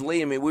age,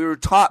 Lee, we were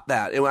taught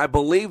that, and I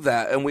believe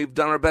that, and we've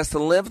done our best to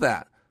live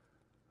that.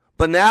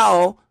 But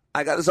now,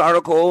 I got this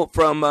article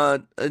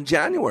from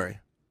January.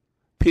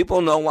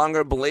 People no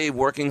longer believe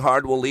working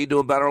hard will lead to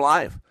a better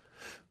life.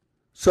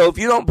 So if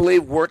you don't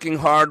believe working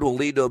hard will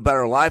lead to a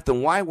better life,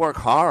 then why work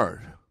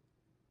hard?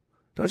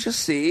 Don't you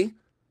see?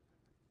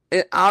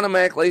 It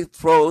automatically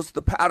throws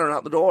the pattern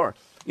out the door.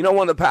 You know,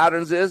 one of the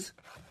patterns is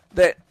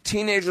that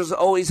teenagers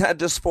always had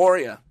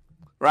dysphoria,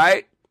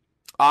 right?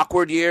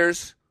 Awkward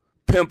years,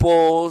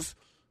 pimples,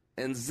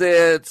 and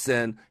zits,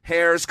 and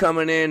hair's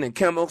coming in, and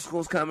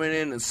chemicals coming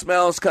in, and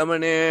smells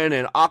coming in,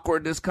 and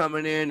awkwardness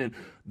coming in, and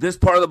this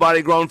part of the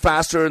body growing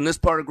faster, and this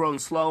part growing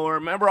slower.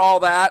 Remember all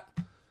that?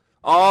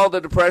 All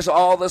the depression,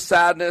 all the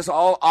sadness,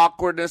 all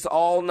awkwardness,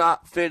 all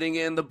not fitting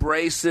in, the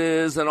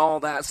braces and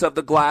all that stuff,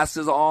 the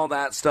glasses, all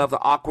that stuff, the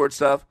awkward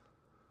stuff.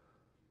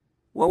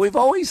 Well, we've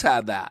always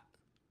had that.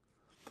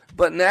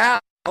 But now,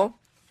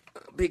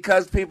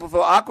 because people feel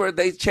awkward,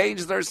 they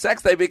change their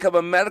sex. They become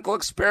a medical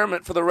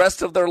experiment for the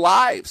rest of their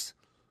lives.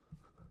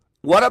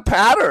 What a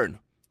pattern.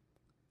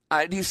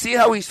 Do you see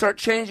how we start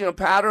changing a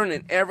pattern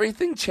and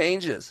everything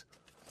changes?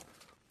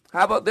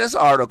 How about this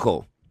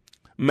article?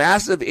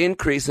 Massive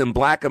increase in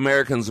black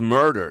Americans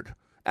murdered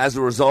as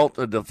a result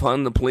of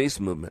defund the police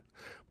movement.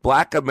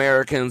 Black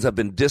Americans have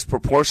been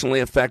disproportionately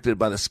affected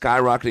by the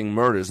skyrocketing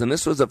murders, and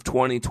this was of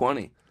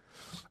 2020.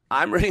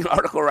 I'm reading an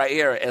article right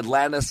here.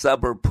 Atlanta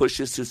suburb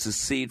pushes to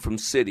secede from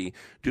city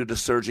due to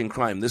surging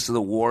crime. This is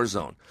a war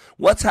zone.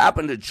 What's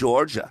happened to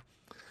Georgia?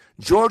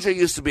 Georgia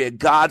used to be a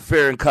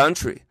God-fearing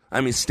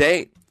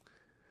state.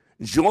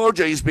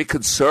 Georgia used to be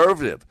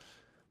conservative.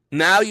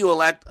 Now you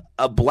elect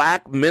a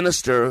black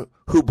minister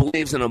who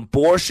believes in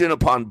abortion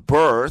upon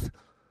birth,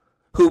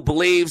 who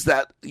believes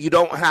that you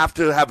don't have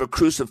to have a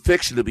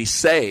crucifixion to be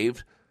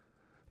saved,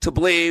 to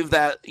believe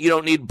that you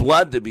don't need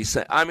blood to be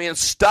saved.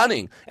 It's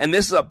stunning. And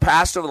this is a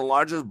pastor of the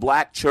largest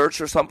black church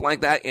or something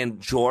like that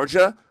in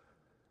Georgia,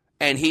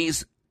 and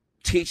he's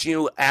teaching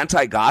you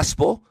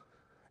anti-gospel.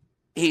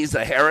 He's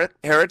a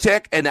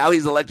heretic, and now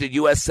he's elected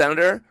U.S.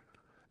 Senator,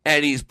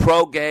 and he's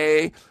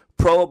pro-gay,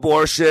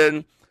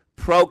 pro-abortion,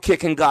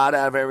 pro-kicking God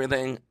out of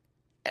everything,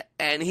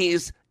 and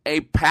he's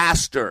a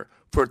pastor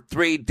for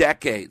 3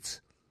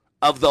 decades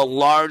of the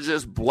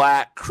largest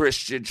black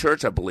Christian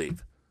church, I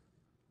believe.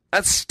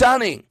 That's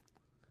stunning.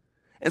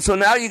 And so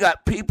now you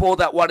got people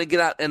that want to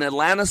get out. An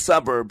Atlanta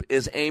suburb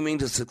is aiming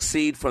to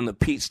succeed from the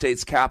Peach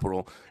State's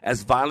capital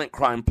as violent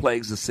crime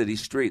plagues the city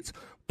streets.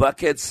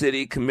 Buckhead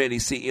City Committee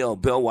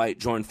CEO Bill White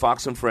joined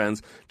Fox and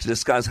Friends to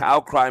discuss how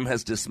crime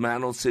has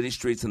dismantled city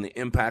streets and the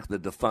impact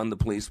of the defund the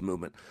police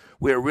movement.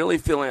 We are really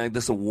feeling like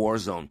this is a war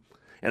zone.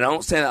 And I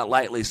don't say that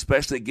lightly,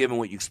 especially given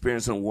what you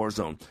experience in a war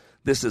zone.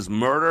 This is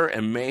murder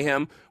and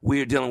mayhem.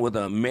 We are dealing with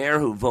a mayor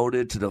who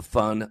voted to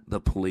defund the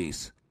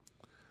police.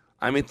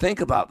 Think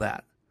about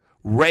that.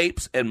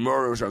 Rapes and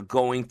murders are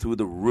going through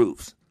the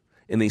roofs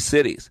in these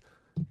cities.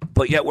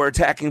 But yet we're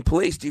attacking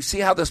police. Do you see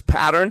how this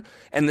pattern,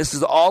 and this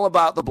is all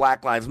about the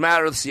Black Lives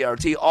Matter, the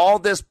CRT, all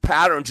this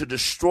pattern to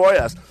destroy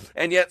us.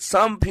 And yet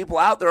some people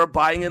out there are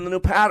buying in the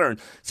new pattern.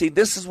 See,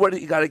 this is what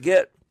you got to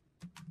get.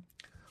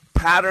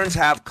 Patterns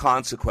have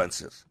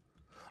consequences.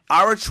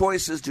 Our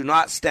choices do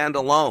not stand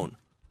alone.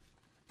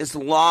 It's the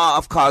law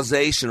of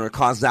causation or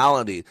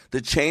causality,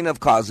 the chain of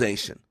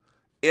causation.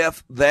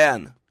 If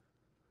then.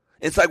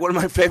 It's like one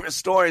of my favorite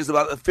stories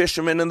about the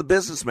fisherman and the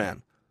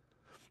businessman.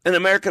 An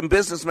American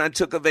businessman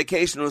took a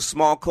vacation to a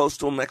small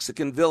coastal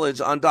Mexican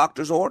village on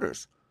doctor's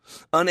orders.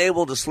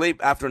 Unable to sleep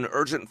after an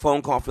urgent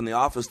phone call from the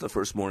office the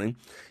first morning,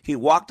 he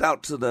walked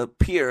out to the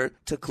pier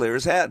to clear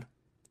his head.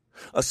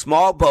 A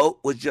small boat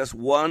with just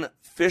one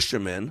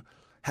fisherman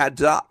had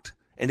docked,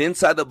 and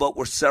inside the boat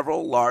were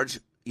several large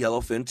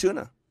yellowfin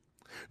tuna.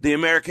 The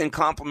American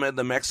complimented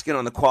the Mexican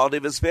on the quality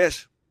of his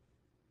fish.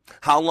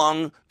 How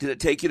long did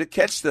it take you to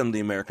catch them, the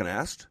American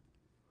asked.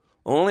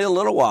 Only a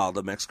little while,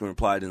 the Mexican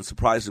replied in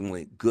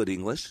surprisingly good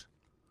English.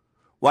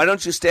 Why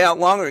don't you stay out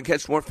longer and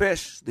catch more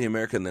fish, the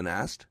American then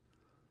asked.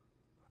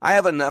 I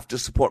have enough to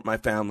support my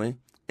family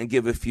and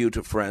give a few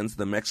to friends,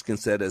 the Mexican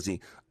said as he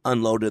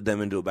unloaded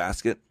them into a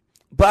basket.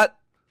 But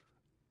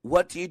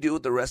what do you do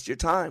with the rest of your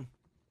time?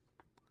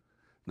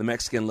 The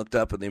Mexican looked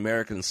up at the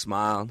American and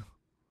smiled.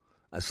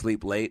 I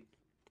sleep late,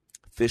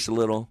 fish a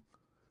little,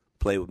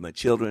 play with my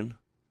children,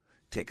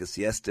 take a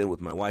siesta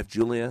with my wife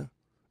Julia,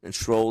 and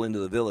stroll into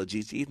the village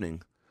each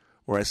evening,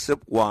 where I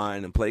sip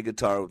wine and play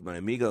guitar with my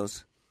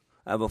amigos.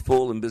 I have a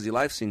full and busy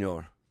life,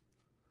 senor.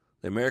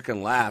 The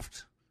American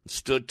laughed and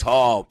stood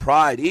tall.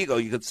 Pride, ego,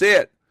 you could see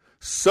it.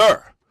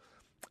 Sir,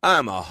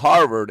 I'm a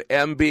Harvard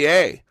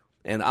MBA,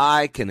 and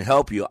I can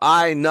help you.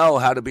 I know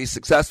how to be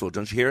successful.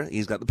 Don't you hear it?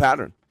 He's got the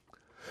pattern.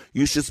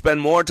 You should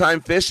spend more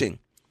time fishing,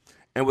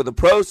 and with the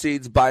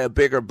proceeds, buy a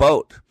bigger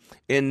boat.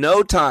 In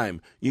no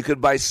time, you could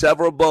buy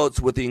several boats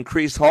with the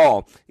increased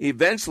haul.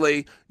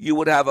 Eventually, you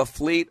would have a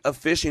fleet of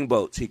fishing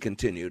boats, he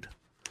continued.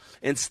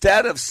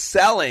 Instead of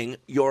selling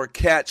your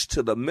catch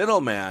to the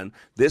middleman,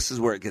 this is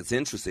where it gets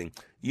interesting,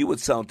 you would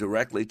sell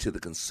directly to the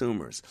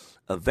consumers,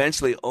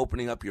 eventually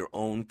opening up your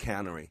own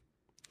cannery.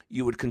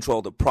 You would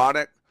control the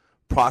product,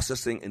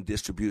 processing, and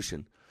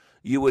distribution.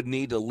 You would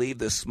need to leave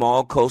this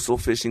small coastal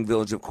fishing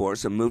village, of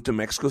course, and move to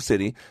Mexico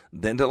City,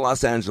 then to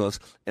Los Angeles,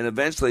 and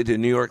eventually to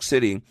New York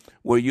City,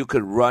 where you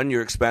could run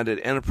your expanded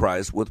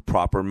enterprise with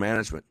proper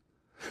management.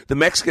 The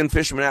Mexican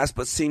fisherman asked,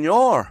 but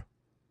senor,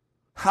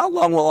 how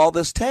long will all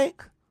this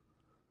take?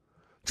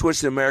 To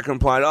which the American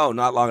replied, oh,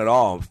 not long at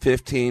all,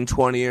 15,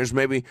 20 years,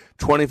 maybe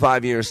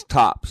 25 years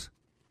tops.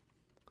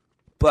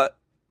 But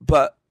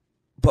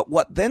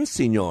what then,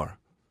 senor?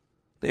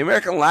 The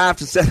American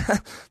laughed and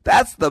said,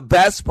 that's the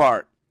best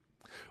part.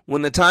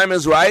 When the time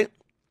is right,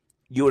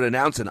 you would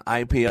announce an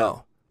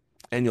IPO,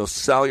 and you'll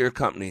sell your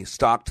company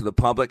stock to the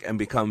public and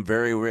become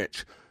very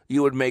rich.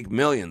 You would make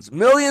millions.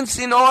 Millions,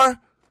 senor?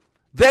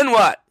 Then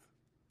what?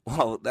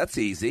 Well, that's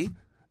easy.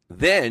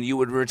 Then you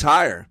would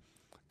retire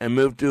and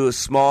move to a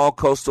small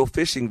coastal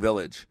fishing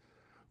village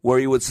where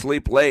you would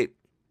sleep late,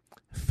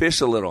 fish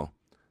a little,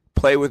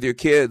 play with your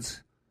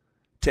kids,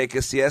 take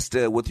a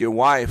siesta with your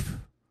wife,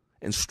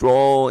 and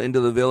stroll into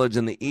the village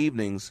in the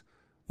evenings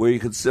where you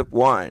could sip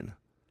wine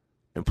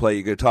and play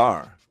your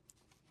guitar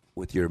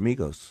with your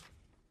amigos.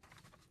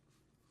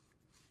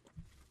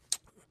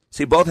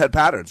 See, both had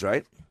patterns,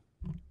 right?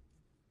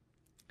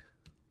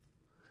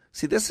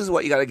 See, this is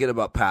what you got to get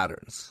about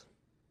patterns.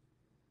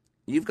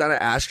 You've got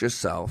to ask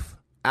yourself,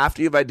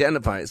 after you've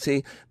identified it,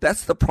 see,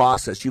 that's the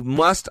process. You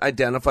must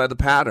identify the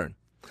pattern.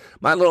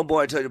 My little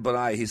boy, I tell you,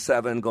 but he's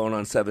 7, going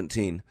on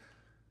 17.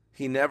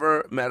 He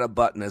never met a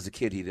button as a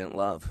kid he didn't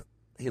love.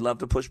 He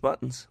loved to push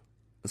buttons.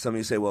 And some of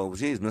you say, well,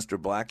 geez,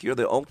 Mr. Black, you're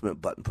the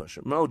ultimate button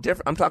pusher. No,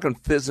 different. I'm talking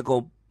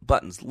physical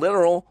buttons,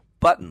 literal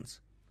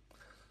buttons.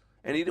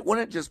 And he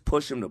wouldn't just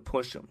push him to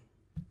push him.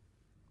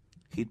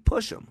 He'd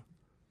push him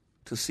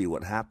to see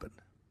what happened.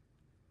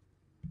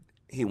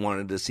 He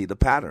wanted to see the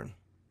pattern.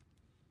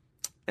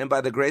 And by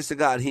the grace of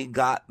God, he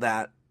got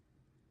that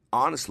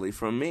honestly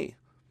from me.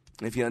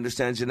 If you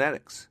understand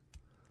genetics.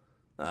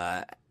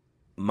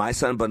 My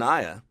son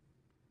Benaiah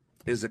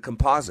is a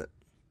composite.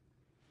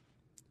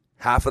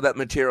 Half of that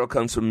material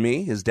comes from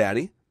me, his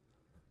daddy,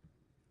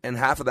 and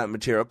half of that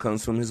material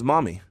comes from his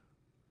mommy.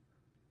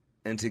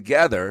 And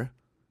together,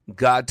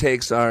 God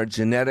takes our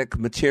genetic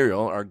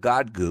material, our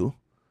God goo,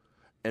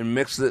 and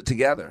mixes it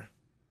together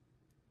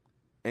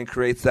and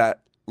creates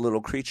that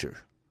little creature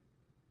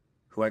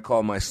who I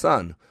call my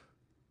son,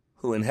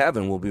 who in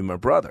heaven will be my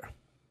brother.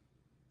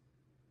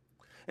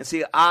 And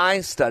see,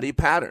 I study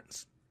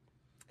patterns.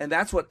 And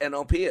that's what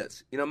NLP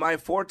is. You know, my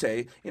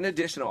forte, in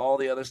addition to all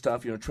the other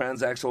stuff, you know,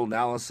 transactional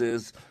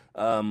analysis,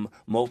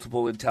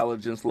 multiple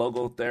intelligence,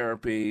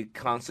 logotherapy,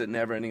 constant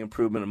never-ending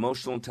improvement,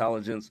 emotional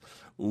intelligence,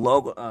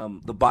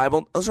 the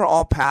Bible, those are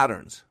all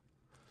patterns.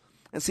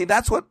 And see,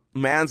 that's what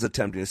man's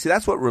attempting to see.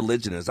 That's what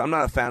religion is. I'm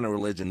not a fan of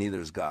religion,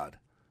 neither is God.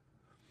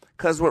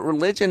 Because what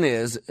religion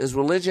is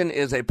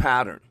a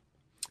pattern.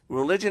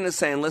 Religion is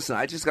saying, listen,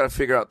 I just got to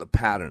figure out the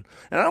pattern.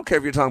 And I don't care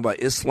if you're talking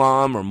about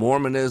Islam or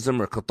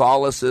Mormonism or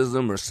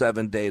Catholicism or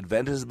Seventh-day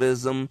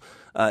Adventism,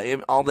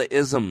 all the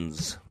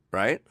isms,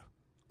 right?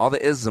 All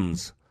the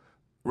isms.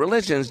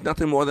 Religion is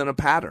nothing more than a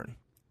pattern.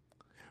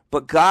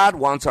 But God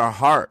wants our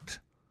heart.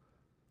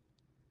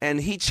 And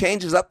he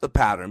changes up the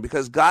pattern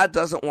because God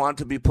doesn't want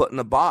to be put in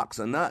a box,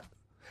 a nut.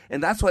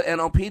 And that's what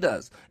NLP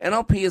does.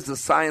 NLP is the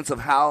science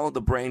of how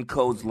the brain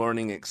codes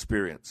learning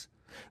experience.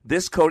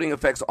 This coding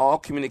affects all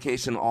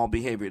communication, all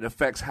behavior. It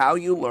affects how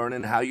you learn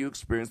and how you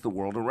experience the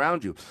world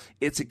around you.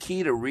 It's a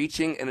key to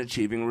reaching and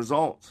achieving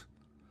results.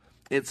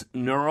 It's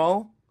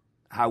neuro,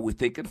 how we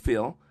think and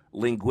feel.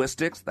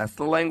 Linguistics, that's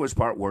the language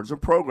part. Words are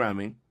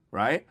programming,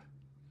 right?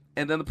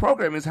 And then the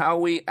program is how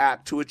we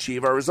act to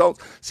achieve our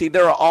results. See,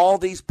 there are all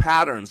these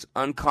patterns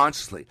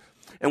unconsciously.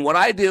 And what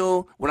I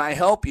do when I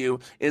help you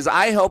is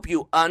I help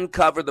you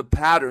uncover the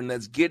pattern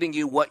that's getting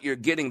you what you're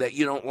getting that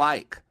you don't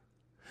like.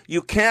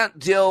 You can't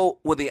deal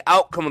with the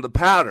outcome of the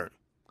pattern.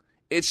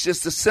 It's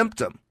just a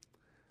symptom.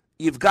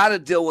 You've got to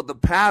deal with the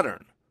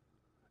pattern.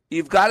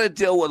 You've got to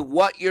deal with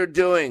what you're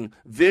doing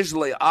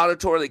visually,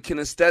 auditorily,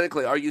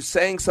 kinesthetically. Are you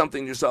saying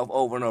something to yourself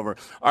over and over?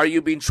 Are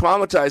you being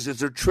traumatized? Is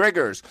there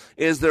triggers?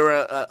 Is there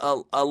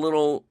a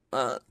little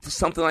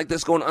something like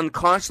this going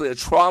unconsciously, a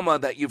trauma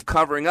that you're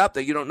covering up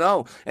that you don't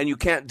know and you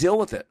can't deal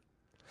with it.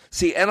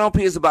 See,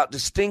 NLP is about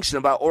distinction,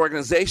 about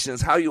organization.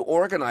 It's how you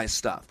organize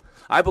stuff.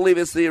 I believe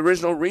it's the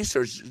original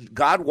research.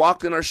 God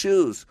walked in our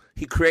shoes.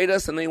 He created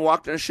us and then he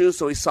walked in our shoes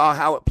so he saw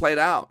how it played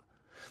out.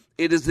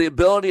 It is the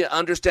ability to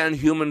understand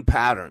human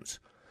patterns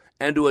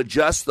and to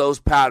adjust those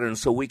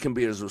patterns so we can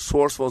be as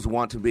resourceful as we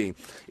want to be.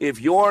 If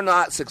you're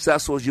not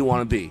successful as you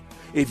want to be,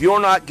 if you're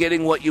not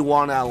getting what you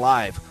want out of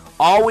life,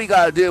 all we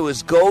got to do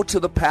is go to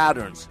the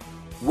patterns.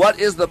 What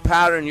is the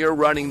pattern you're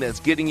running that's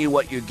getting you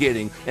what you're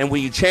getting? And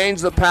when you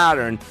change the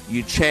pattern,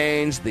 you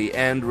change the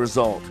end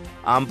result.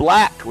 I'm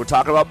Black. We're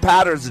talking about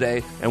patterns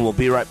today, and we'll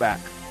be right back.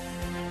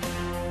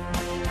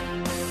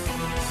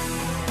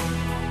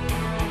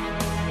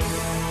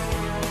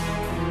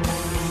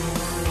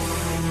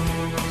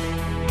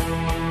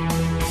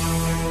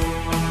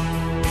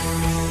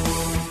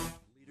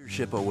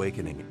 Leadership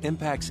Awakening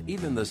impacts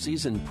even the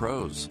seasoned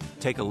pros.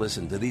 Take a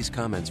listen to these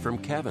comments from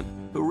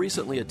Kevin, who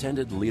recently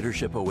attended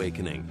Leadership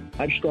Awakening.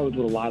 I've struggled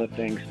with a lot of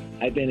things.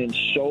 I've been in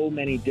so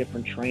many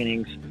different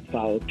trainings,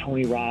 followed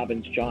Tony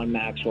Robbins, John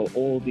Maxwell,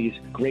 all these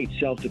great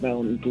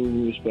self-development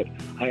gurus, but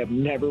I have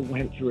never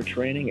went through a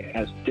training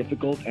as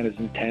difficult and as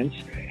intense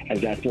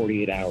as that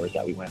 48 hours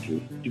that we went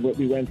through. What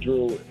we went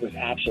through was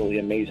absolutely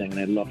amazing, and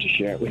I'd love to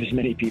share it with as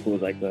many people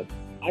as I could.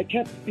 I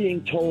kept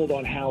being told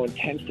on how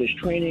intense this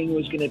training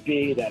was going to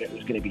be, that it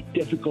was going to be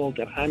difficult.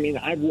 I mean,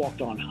 I've walked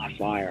on hot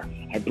fire.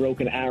 I've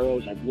broken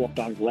arrows. I've walked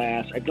on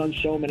glass. I've done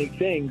so many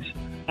things.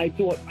 I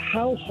thought,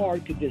 how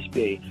hard could this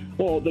be?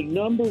 Well, the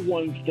number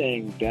one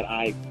thing that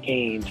I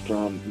gained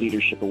from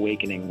Leadership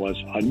Awakening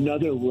was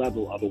another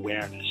level of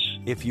awareness.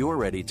 If you're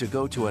ready to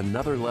go to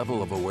another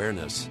level of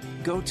awareness,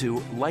 go to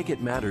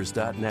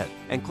likeitmatters.net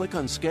and click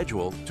on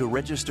Schedule to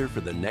register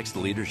for the next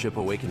Leadership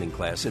Awakening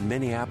class in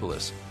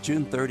Minneapolis,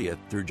 June 30th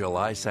through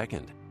July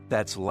 2nd.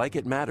 That's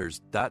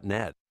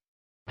likeitmatters.net.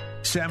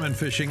 Salmon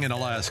fishing in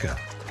Alaska,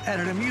 at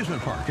an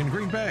amusement park in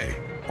Green Bay,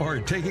 or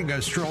taking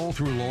a stroll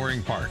through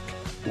Loring Park.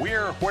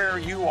 We're where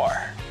you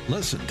are.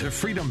 Listen to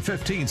Freedom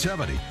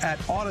 1570 at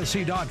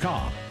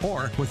Odyssey.com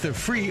or with the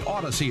free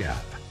Odyssey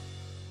app.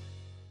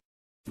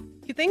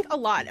 You think a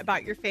lot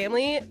about your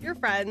family, your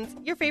friends,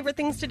 your favorite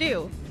things to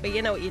do. But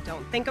you know what you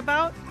don't think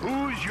about?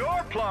 Who's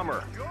your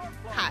plumber?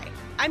 Hi,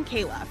 I'm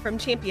Kayla from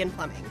Champion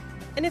Plumbing.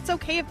 And it's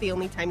okay if the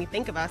only time you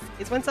think of us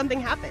is when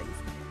something happens,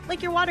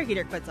 like your water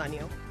heater quits on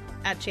you.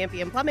 At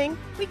Champion Plumbing,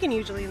 we can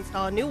usually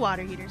install a new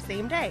water heater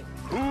same day.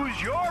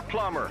 Who's your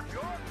plumber?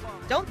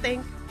 Don't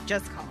think,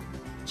 just call.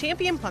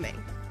 Champion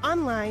Plumbing,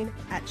 online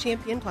at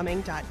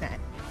championplumbing.net.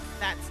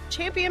 That's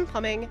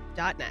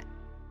championplumbing.net.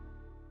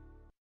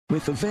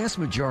 With the vast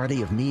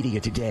majority of media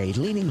today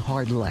leaning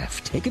hard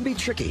left, it can be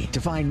tricky to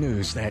find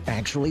news that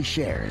actually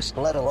shares,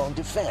 let alone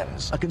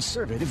defends, a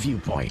conservative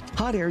viewpoint.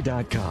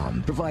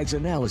 HotAir.com provides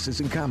analysis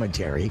and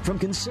commentary from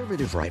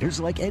conservative writers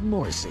like Ed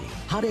Morrissey.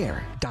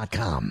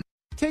 HotAir.com.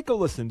 Take a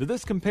listen to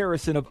this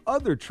comparison of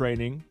other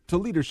training to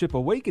Leadership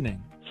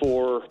Awakening.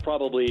 For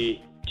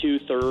probably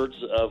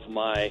 2/3 of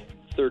my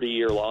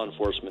 30-year law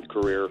enforcement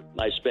career,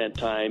 I spent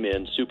time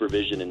in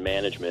supervision and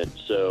management,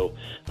 so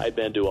I've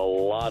been to a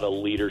lot of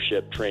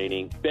leadership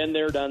training. Been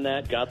there, done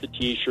that, got the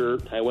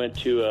T-shirt. I went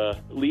to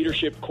a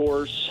leadership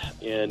course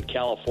in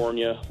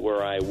California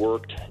where I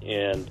worked,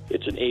 and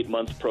it's an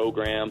 8-month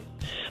program.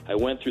 I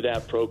went through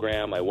that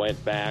program. I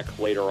went back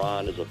later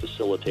on as a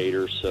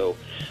facilitator, so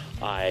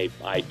I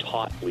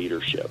taught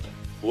leadership.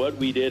 What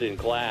we did in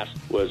class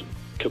was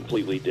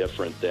completely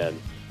different than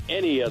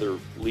any other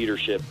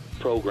leadership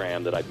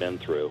program that I've been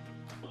through.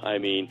 I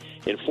mean,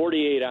 in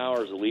 48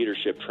 hours of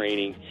leadership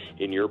training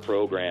in your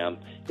program,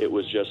 it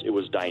was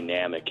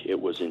dynamic.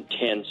 It was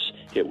intense.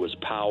 It was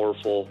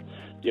powerful.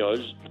 You know,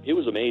 it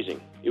was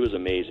amazing. It was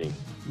amazing.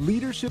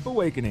 Leadership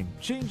Awakening.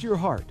 Change your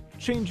heart.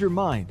 Change your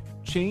mind.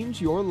 Change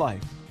your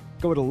life.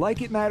 Go to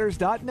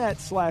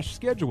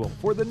likeitmatters.net/schedule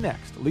for the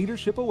next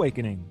Leadership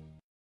Awakening.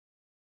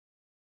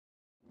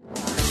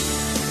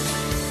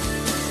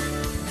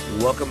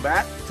 Welcome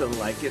back to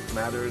Like It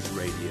Matters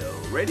Radio.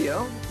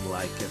 Radio,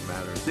 like it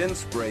matters.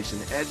 Inspiration,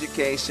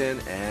 education,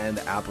 and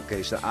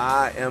application.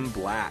 I am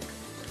Black.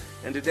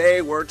 And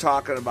today we're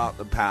talking about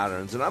the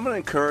patterns. And I'm going to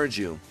encourage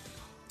you,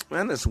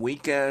 man, this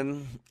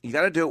weekend, you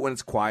got to do it when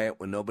it's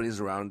quiet, when nobody's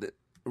around.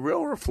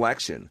 Real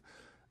reflection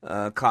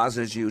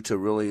causes you to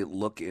really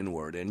look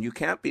inward. And you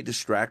can't be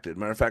distracted.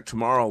 Matter of fact,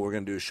 tomorrow we're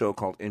going to do a show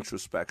called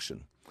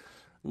Introspection.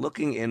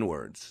 Looking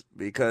inwards.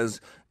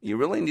 Because you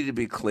really need to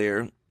be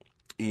clear.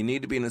 You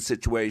need to be in a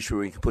situation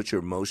where you can put your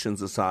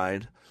emotions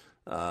aside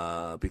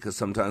because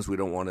sometimes we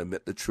don't want to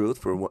admit the truth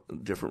for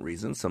different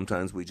reasons.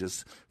 Sometimes we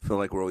just feel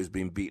like we're always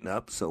being beaten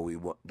up, so we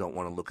don't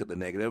want to look at the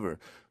negative, or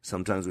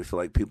sometimes we feel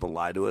like people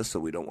lie to us, so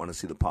we don't want to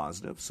see the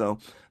positive. So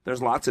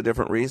there's lots of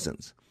different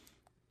reasons.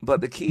 But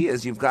the key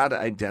is you've got to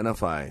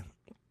identify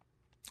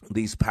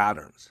these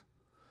patterns.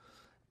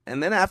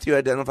 And then after you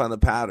identify the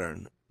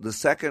pattern, the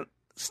second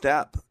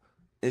step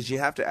is you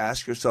have to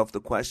ask yourself the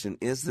question,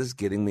 is this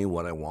getting me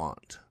what I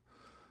want?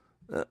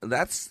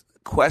 That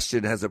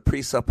question has a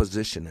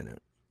presupposition in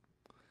it.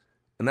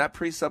 And that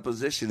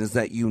presupposition is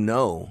that you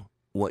know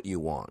what you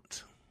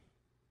want.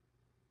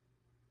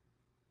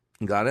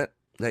 Got it?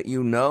 That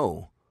you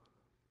know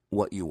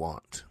what you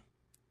want.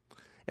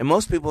 And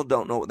most people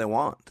don't know what they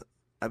want.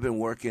 I've been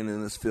working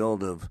in this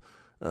field of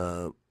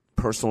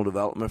personal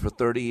development for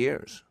 30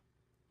 years.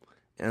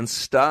 And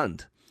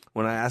stunned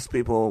when I ask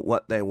people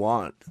what they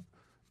want,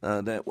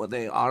 that what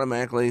they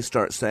automatically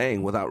start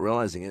saying without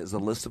realizing it is a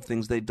list of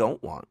things they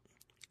don't want.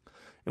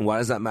 And why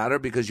does that matter?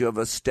 Because you have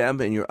a stem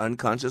in your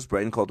unconscious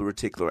brain called the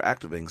reticular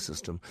activating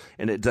system,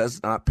 and it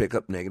does not pick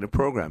up negative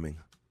programming.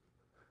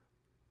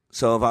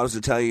 So if I was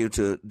to tell you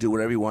to do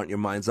whatever you want in your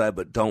mind's eye,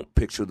 but don't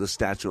picture the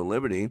Statue of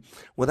Liberty,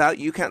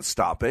 you can't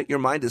stop it. Your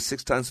mind is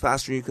 6 times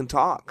faster than you can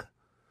talk.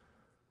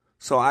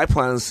 So I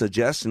planted a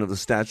suggestion of the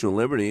Statue of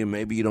Liberty, and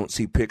maybe you don't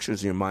see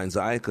pictures in your mind's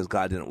eye because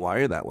God didn't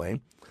wire you that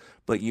way,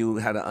 but you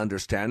had an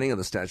understanding of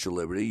the Statue of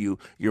Liberty.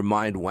 Your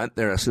mind went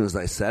there as soon as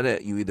I said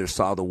it. You either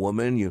saw the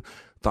woman, you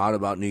thought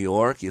about New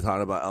York, you thought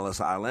about Ellis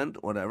Island,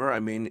 whatever. I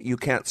mean, you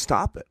can't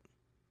stop it.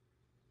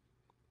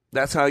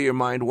 That's how your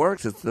mind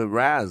works. It's the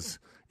RAS.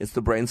 It's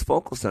the brain's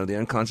focal center, the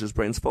unconscious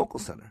brain's focal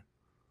center.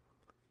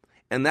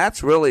 And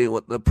that's really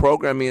what the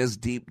programming is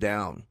deep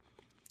down.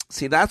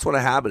 See, that's what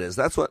a habit is.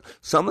 That's what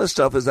some of the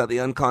stuff is at the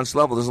unconscious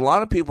level. There's a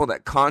lot of people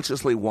that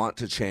consciously want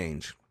to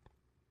change.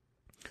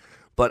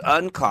 But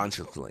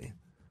unconsciously,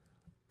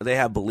 they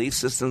have belief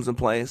systems in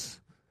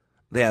place.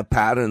 They have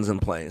patterns in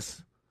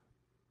place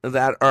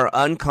that are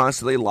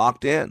unconsciously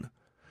locked in.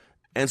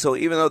 And so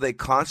even though they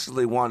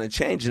consciously want to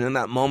change, and in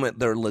that moment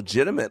they're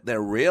legitimate,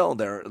 they're real,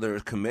 they're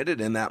committed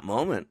in that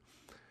moment,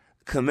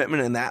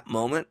 commitment in that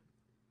moment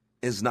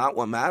is not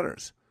what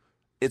matters.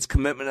 It's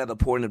commitment at the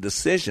point of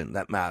decision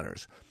that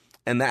matters.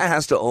 And that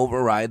has to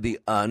override the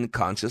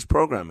unconscious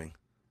programming.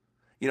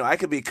 You know, I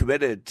could be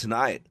committed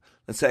tonight.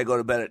 Let's say I go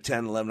to bed at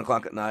 10, 11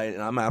 o'clock at night,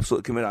 and I'm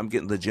absolutely committed. I'm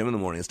getting to the gym in the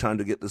morning. It's time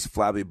to get this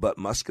flabby butt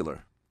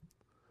muscular.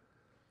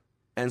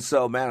 And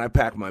so, man, I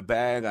pack my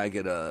bag. I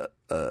get a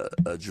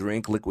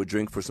drink, liquid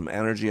drink for some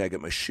energy. I get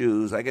my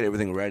shoes. I get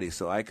everything ready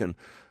so I can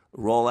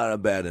roll out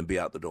of bed and be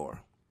out the door.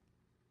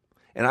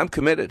 And I'm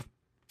committed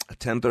at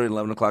 10:30,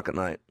 11 o'clock at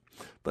night.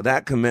 But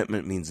that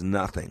commitment means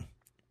nothing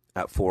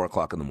at 4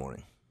 o'clock in the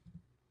morning.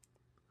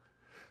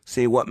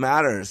 See, what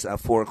matters at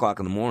 4 o'clock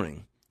in the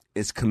morning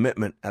is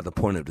commitment at the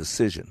point of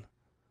decision.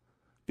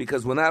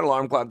 Because when that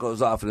alarm clock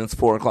goes off and it's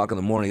 4 o'clock in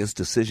the morning, it's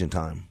decision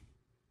time.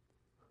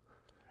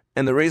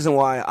 And the reason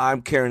why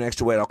I'm carrying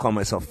extra weight, I'll call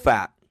myself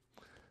fat,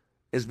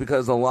 is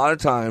because a lot of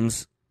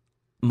times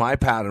my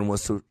pattern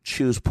was to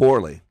choose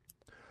poorly,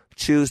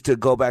 choose to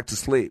go back to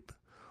sleep,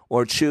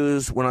 or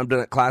choose when I'm done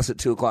at class at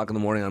 2 o'clock in the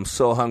morning, I'm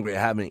so hungry,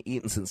 I haven't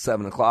eaten since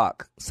 7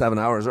 o'clock, 7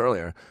 hours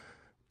earlier,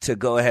 to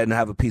go ahead and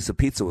have a piece of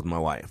pizza with my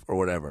wife or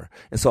whatever.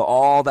 And so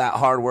all that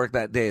hard work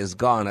that day is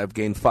gone. I've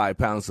gained 5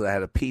 pounds because I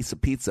had a piece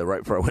of pizza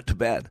right before I went to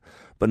bed.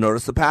 But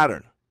notice the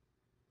pattern.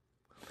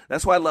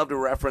 That's why I love to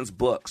reference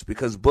books,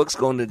 because books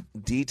go into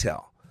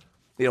detail.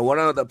 You know, one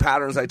of the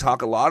patterns I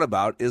talk a lot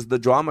about is the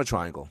drama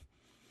triangle,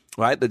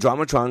 right? The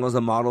drama triangle is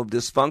a model of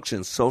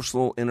dysfunction,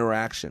 social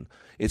interaction.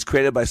 It's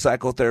created by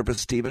psychotherapist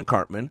Stephen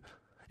Cartman,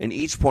 and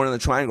each point of the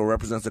triangle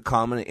represents a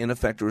common and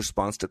ineffective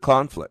response to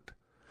conflict.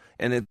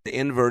 And it's the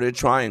inverted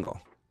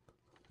triangle,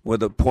 where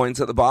the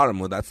points at the bottom,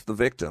 where that's the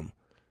victim.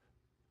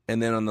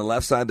 And then on the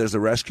left side, there's a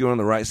rescuer. On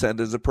the right side,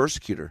 there's a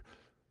persecutor.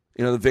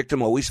 You know, the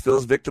victim always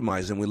feels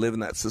victimized, and we live in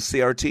that's the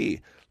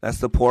CRT. That's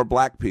the poor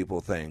black people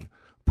thing.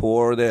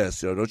 Poor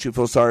this. You know, don't you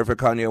feel sorry for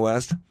Kanye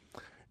West?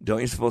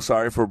 Don't you feel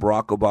sorry for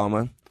Barack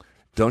Obama?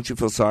 Don't you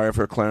feel sorry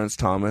for Clarence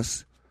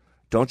Thomas?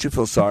 Don't you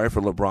feel sorry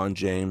for LeBron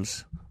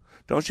James?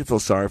 Don't you feel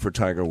sorry for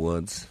Tiger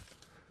Woods?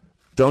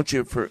 Don't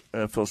you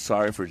feel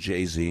sorry for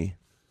Jay-Z?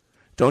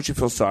 Don't you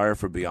feel sorry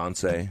for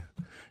Beyonce?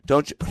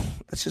 Don't you?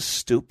 That's just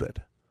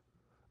stupid.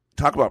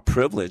 Talk about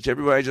privilege.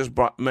 Everybody I just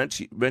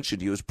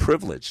mentioned you is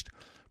privileged.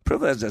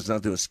 Privilege has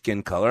nothing to do with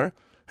skin color. It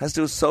has to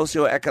do with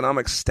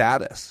socioeconomic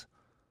status.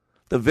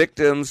 The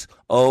victims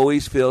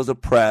always feels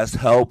oppressed,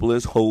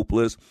 helpless,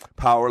 hopeless,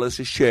 powerless,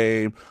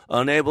 ashamed,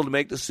 unable to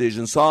make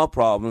decisions, solve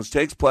problems,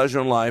 takes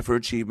pleasure in life or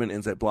achievement,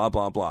 and say blah,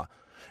 blah, blah.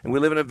 And we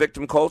live in a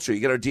victim culture. You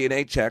get our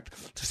DNA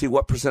checked to see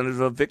what percentage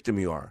of a victim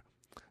you are.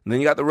 And then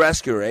you got the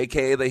rescuer,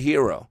 a.k.a. the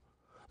hero.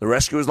 The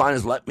rescuer's line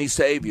is, let me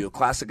save you,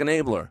 classic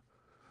enabler.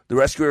 The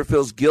rescuer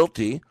feels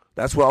guilty.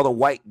 That's where all the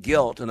white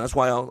guilt, and that's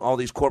why all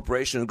these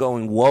corporations are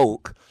going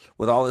woke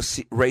with all this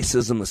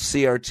racism, the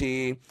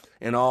CRT,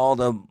 and all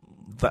the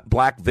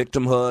black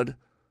victimhood,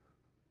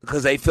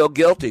 because they feel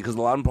guilty, because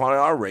a lot of them probably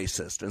are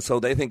racist. And so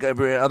they think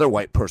every other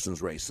white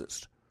person's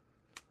racist.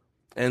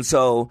 And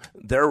so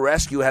their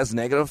rescue has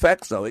negative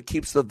effects, though. It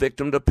keeps the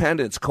victim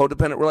dependent. It's a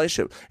codependent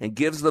relationship and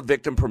gives the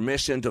victim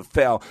permission to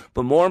fail.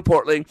 But more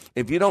importantly,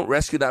 if you don't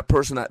rescue that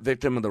person, that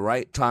victim in the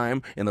right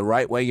time, in the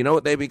right way, you know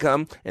what they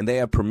become? And they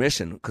have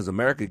permission, because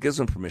America gives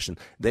them permission.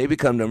 They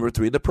become, number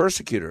 3, the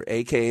persecutor,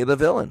 a.k.a. the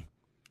villain.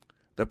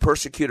 the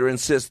persecutor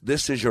insists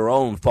this is your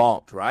own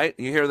fault, right?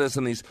 You hear this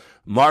in these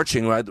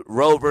marching, right?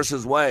 Roe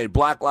versus Wade,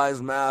 Black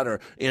Lives Matter,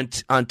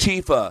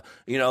 Antifa,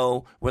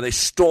 where they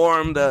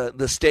stormed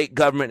the state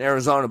government in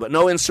Arizona, but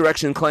no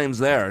insurrection claims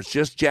there. It's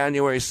just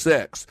January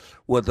 6th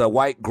with a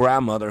white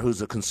grandmother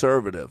who's a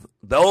conservative.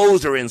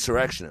 Those are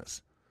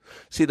insurrectionists.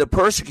 See, the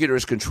persecutor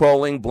is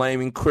controlling,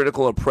 blaming,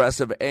 critical,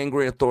 oppressive,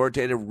 angry,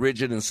 authoritative,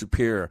 rigid, and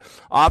superior.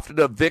 Often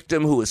a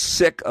victim who is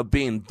sick of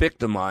being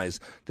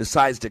victimized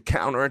decides to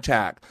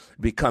counterattack,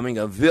 becoming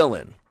a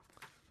villain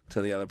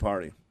to the other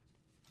party.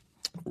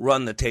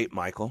 Run the tape,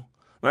 Michael.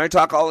 I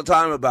talk all the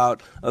time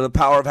about The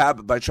Power of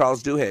Habit by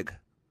Charles Duhigg.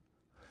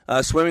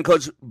 Swimming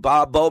coach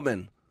Bob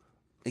Bowman,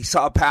 he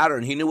saw a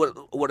pattern. He knew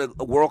what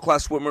a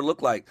world-class swimmer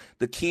looked like.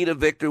 The key to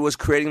victory was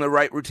creating the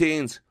right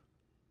routines.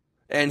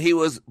 And he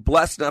was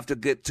blessed enough to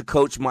get to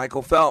coach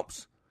Michael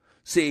Phelps.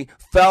 See,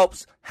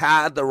 Phelps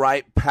had the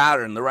right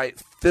pattern, the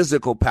right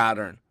physical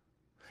pattern.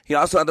 He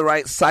also had the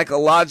right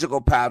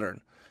psychological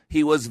pattern.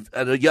 He was,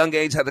 at a young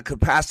age, had the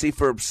capacity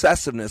for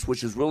obsessiveness,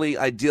 which is really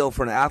ideal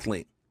for an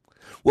athlete.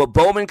 What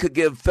Bowman could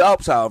give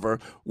Phelps, however,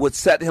 would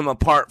set him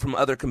apart from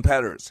other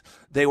competitors.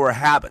 They were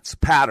habits,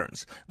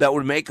 patterns, that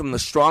would make him the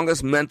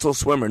strongest mental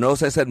swimmer.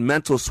 Notice I said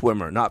mental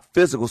swimmer, not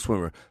physical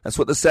swimmer. That's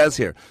what this says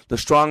here. The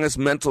strongest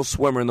mental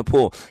swimmer in the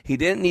pool. He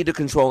didn't need to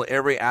control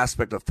every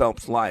aspect of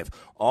Phelps' life.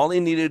 All he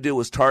needed to do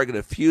was target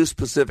a few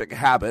specific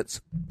habits,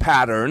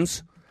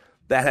 patterns,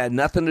 that had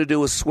nothing to do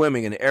with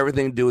swimming and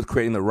everything to do with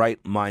creating the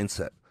right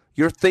mindset.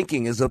 Your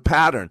thinking is a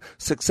pattern.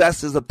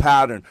 Success is a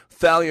pattern.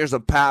 Failure is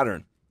a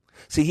pattern.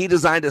 See, he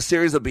designed a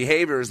series of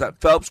behaviors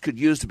that Phelps could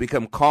use to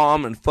become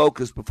calm and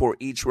focused before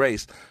each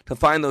race, to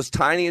find those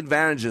tiny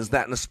advantages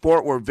that in a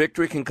sport where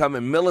victory can come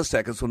in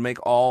milliseconds would make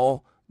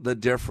all the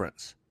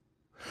difference.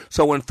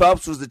 So when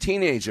Phelps was a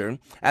teenager,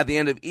 at the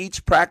end of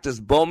each practice,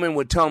 Bowman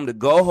would tell him to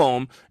go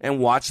home and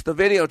watch the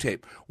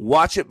videotape.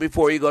 Watch it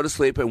before you go to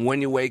sleep and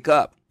when you wake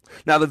up.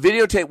 Now, the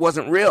videotape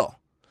wasn't real.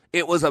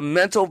 It was a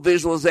mental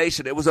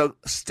visualization. It was a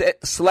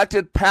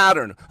selected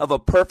pattern of a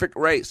perfect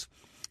race.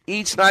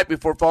 Each night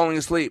before falling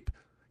asleep,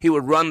 he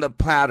would run the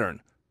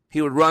pattern.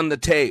 He would run the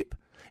tape.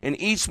 And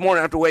each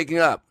morning after waking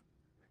up,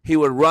 he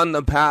would run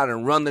the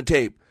pattern, run the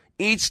tape.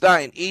 Each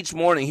night, each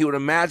morning, he would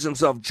imagine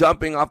himself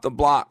jumping off the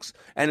blocks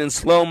and in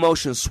slow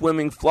motion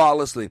swimming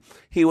flawlessly.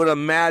 He would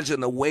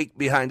imagine the wake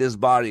behind his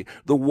body,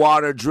 the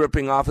water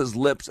dripping off his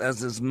lips as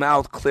his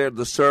mouth cleared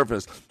the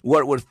surface, what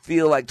it would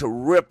feel like to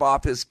rip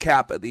off his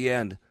cap at the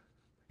end.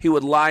 He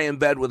would lie in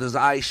bed with his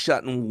eyes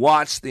shut and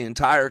watch the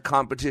entire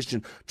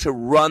competition to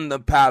run the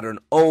pattern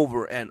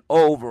over and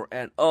over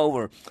and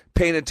over,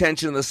 paying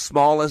attention to the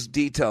smallest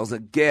details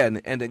again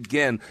and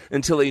again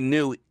until he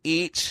knew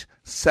each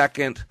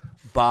second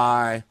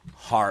by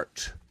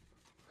heart.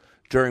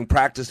 During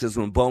practices,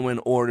 when Bowman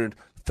ordered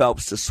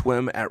Phelps to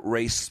swim at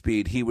race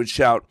speed, he would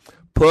shout,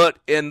 "Put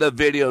in the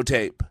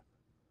videotape."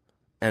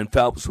 And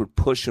Phelps would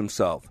push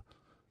himself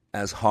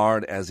as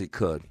hard as he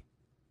could.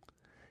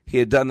 He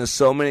had done this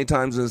so many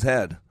times in his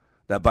head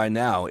that by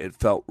now it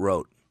felt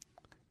rote.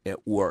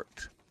 It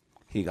worked.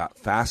 He got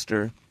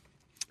faster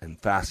and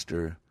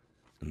faster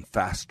and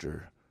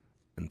faster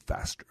and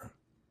faster.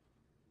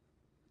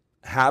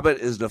 Habit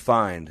is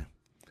defined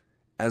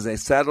as a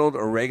settled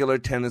or regular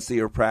tendency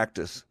or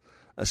practice,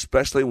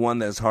 especially one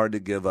that is hard to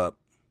give up.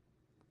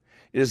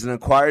 It is an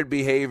acquired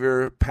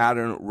behavior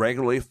pattern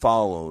regularly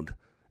followed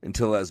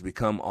until it has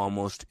become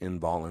almost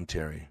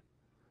involuntary.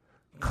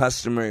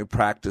 Customary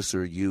practice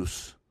or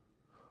use.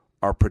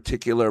 Our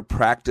particular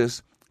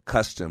practice,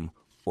 custom,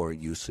 or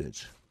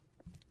usage.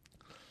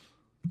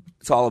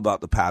 It's all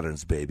about the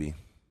patterns, baby.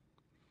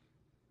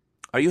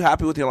 Are you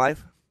happy with your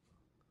life?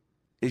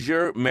 Is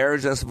your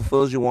marriage as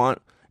fulfilled as you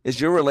want? Is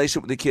your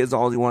relationship with the kids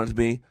all you want it to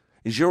be?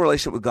 Is your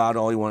relationship with God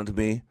all you want it to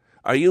be?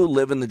 Are you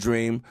living the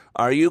dream?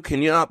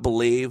 Can you not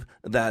believe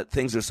that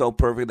things are so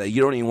perfect that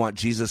you don't even want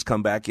Jesus to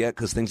come back yet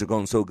because things are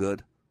going so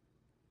good?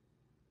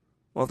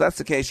 Well, if that's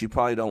the case, you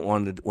probably don't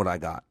want what I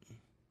got.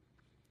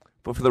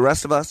 But for the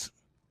rest of us,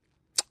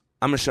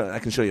 I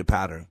can show you a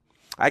pattern.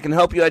 I can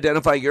help you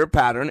identify your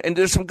pattern, and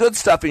there's some good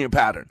stuff in your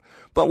pattern.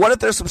 But what if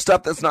there's some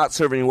stuff that's not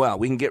serving you well?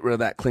 We can get rid of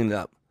that, clean it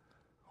up.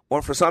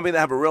 Or for somebody that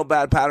have a real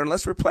bad pattern,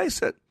 let's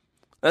replace it.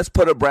 Let's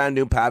put a brand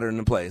new pattern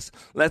in place.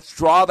 Let's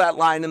draw that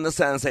line in the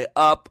sand and say,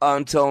 up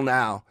until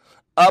now.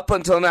 Up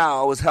until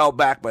now, I was held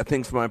back by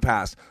things from my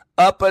past.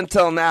 Up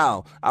until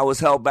now, I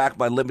was held back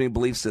by limiting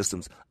belief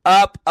systems.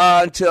 Up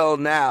until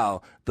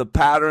now, the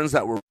patterns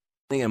that were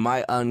in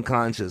my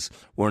unconscious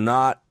were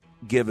not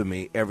giving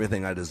me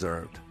everything I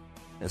deserved.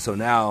 And so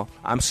now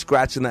I'm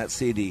scratching that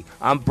CD.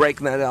 I'm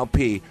breaking that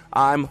LP.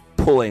 I'm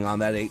pulling on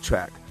that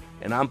 8-track.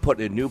 And I'm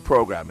putting in new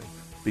programming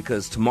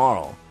because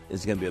tomorrow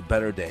is going to be a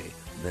better day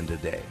than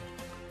today.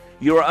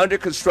 You are under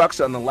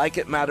construction on the Like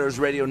It Matters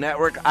Radio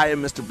Network. I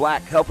am Mr.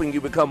 Black, helping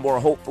you become more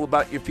hopeful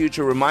about your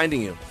future,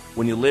 reminding you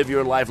when you live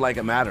your life like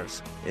it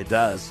matters, it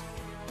does.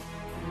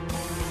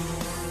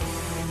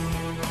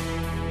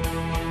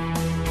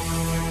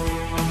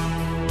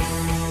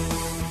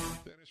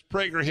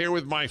 Prager here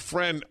with my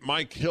friend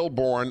Mike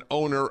Hilborn,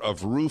 owner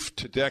of Roof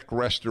to Deck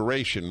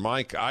Restoration.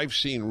 Mike, I've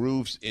seen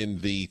roofs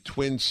in the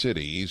Twin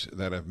Cities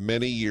that have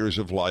many years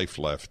of life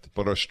left,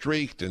 but are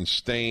streaked and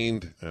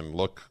stained and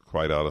look,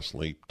 quite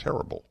honestly,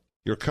 terrible.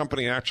 Your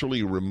company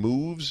actually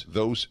removes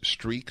those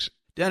streaks?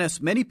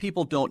 Dennis, many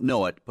people don't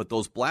know it, but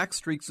those black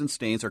streaks and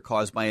stains are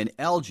caused by an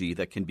algae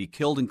that can be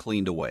killed and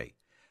cleaned away.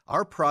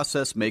 Our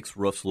process makes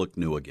roofs look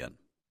new again.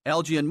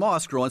 Algae and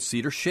moss grow on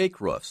cedar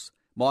shake roofs.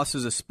 Moss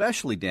is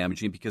especially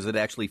damaging because it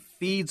actually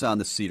feeds on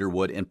the cedar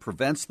wood and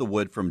prevents the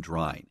wood from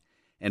drying.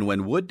 And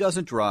when wood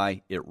doesn't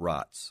dry, it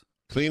rots.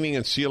 Cleaning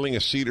and sealing a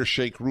cedar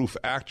shake roof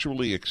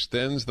actually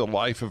extends the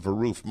life of a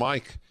roof.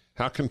 Mike,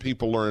 how can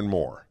people learn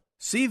more?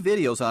 See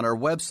videos on our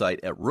website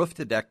at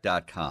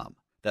rooftodeck.com.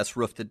 That's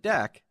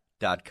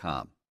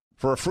rooftodeck.com.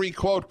 For a free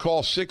quote,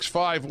 call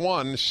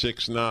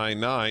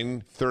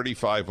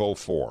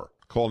 651-699-3504.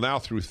 Call now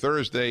through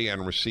Thursday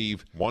and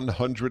receive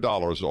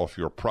 $100 off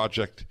your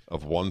project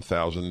of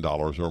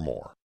 $1,000 or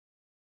more.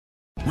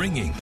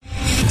 Ringing.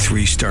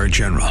 3-star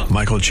General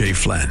Michael J.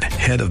 Flynn,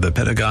 head of the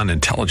Pentagon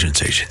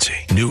Intelligence Agency,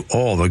 knew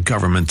all the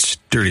government's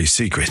dirty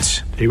secrets.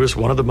 He was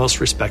one of the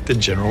most respected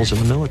generals in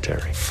the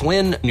military.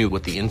 Flynn knew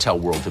what the intel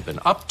world had been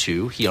up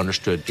to. He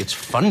understood its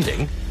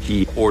funding.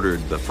 He ordered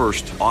the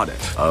first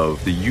audit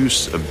of the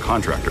use of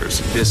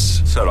contractors.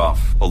 This set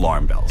off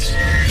alarm bells.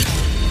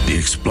 The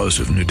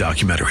explosive new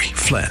documentary,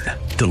 Flynn,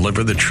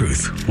 Deliver the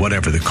Truth,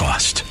 Whatever the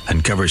Cost,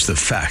 uncovers the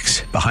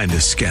facts behind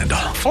this scandal.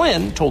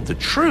 Flynn told the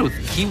truth.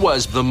 He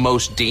was the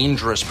most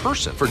dangerous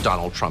person for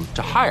Donald Trump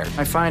to hire.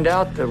 I find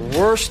out the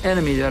worst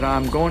enemy that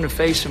I'm going to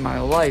face in my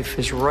life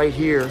is right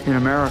here in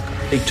America.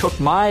 They took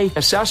my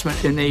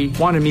assessment and they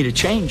wanted me to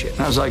change it.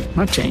 And I was like, I'm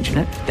not changing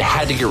it. They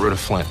had to get rid of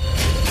Flynn.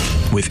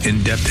 With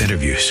in-depth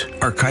interviews,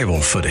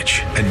 archival footage,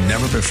 and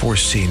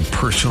never-before-seen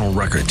personal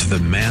records of the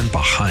man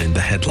behind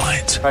the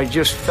headlines. I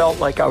just felt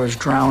like I was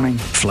drowning.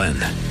 Flynn,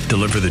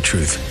 Deliver the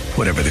Truth,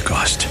 Whatever the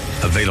Cost.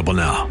 Available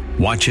now.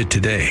 Watch it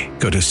today.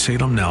 Go to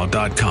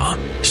salemnow.com.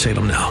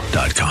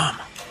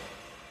 salemnow.com.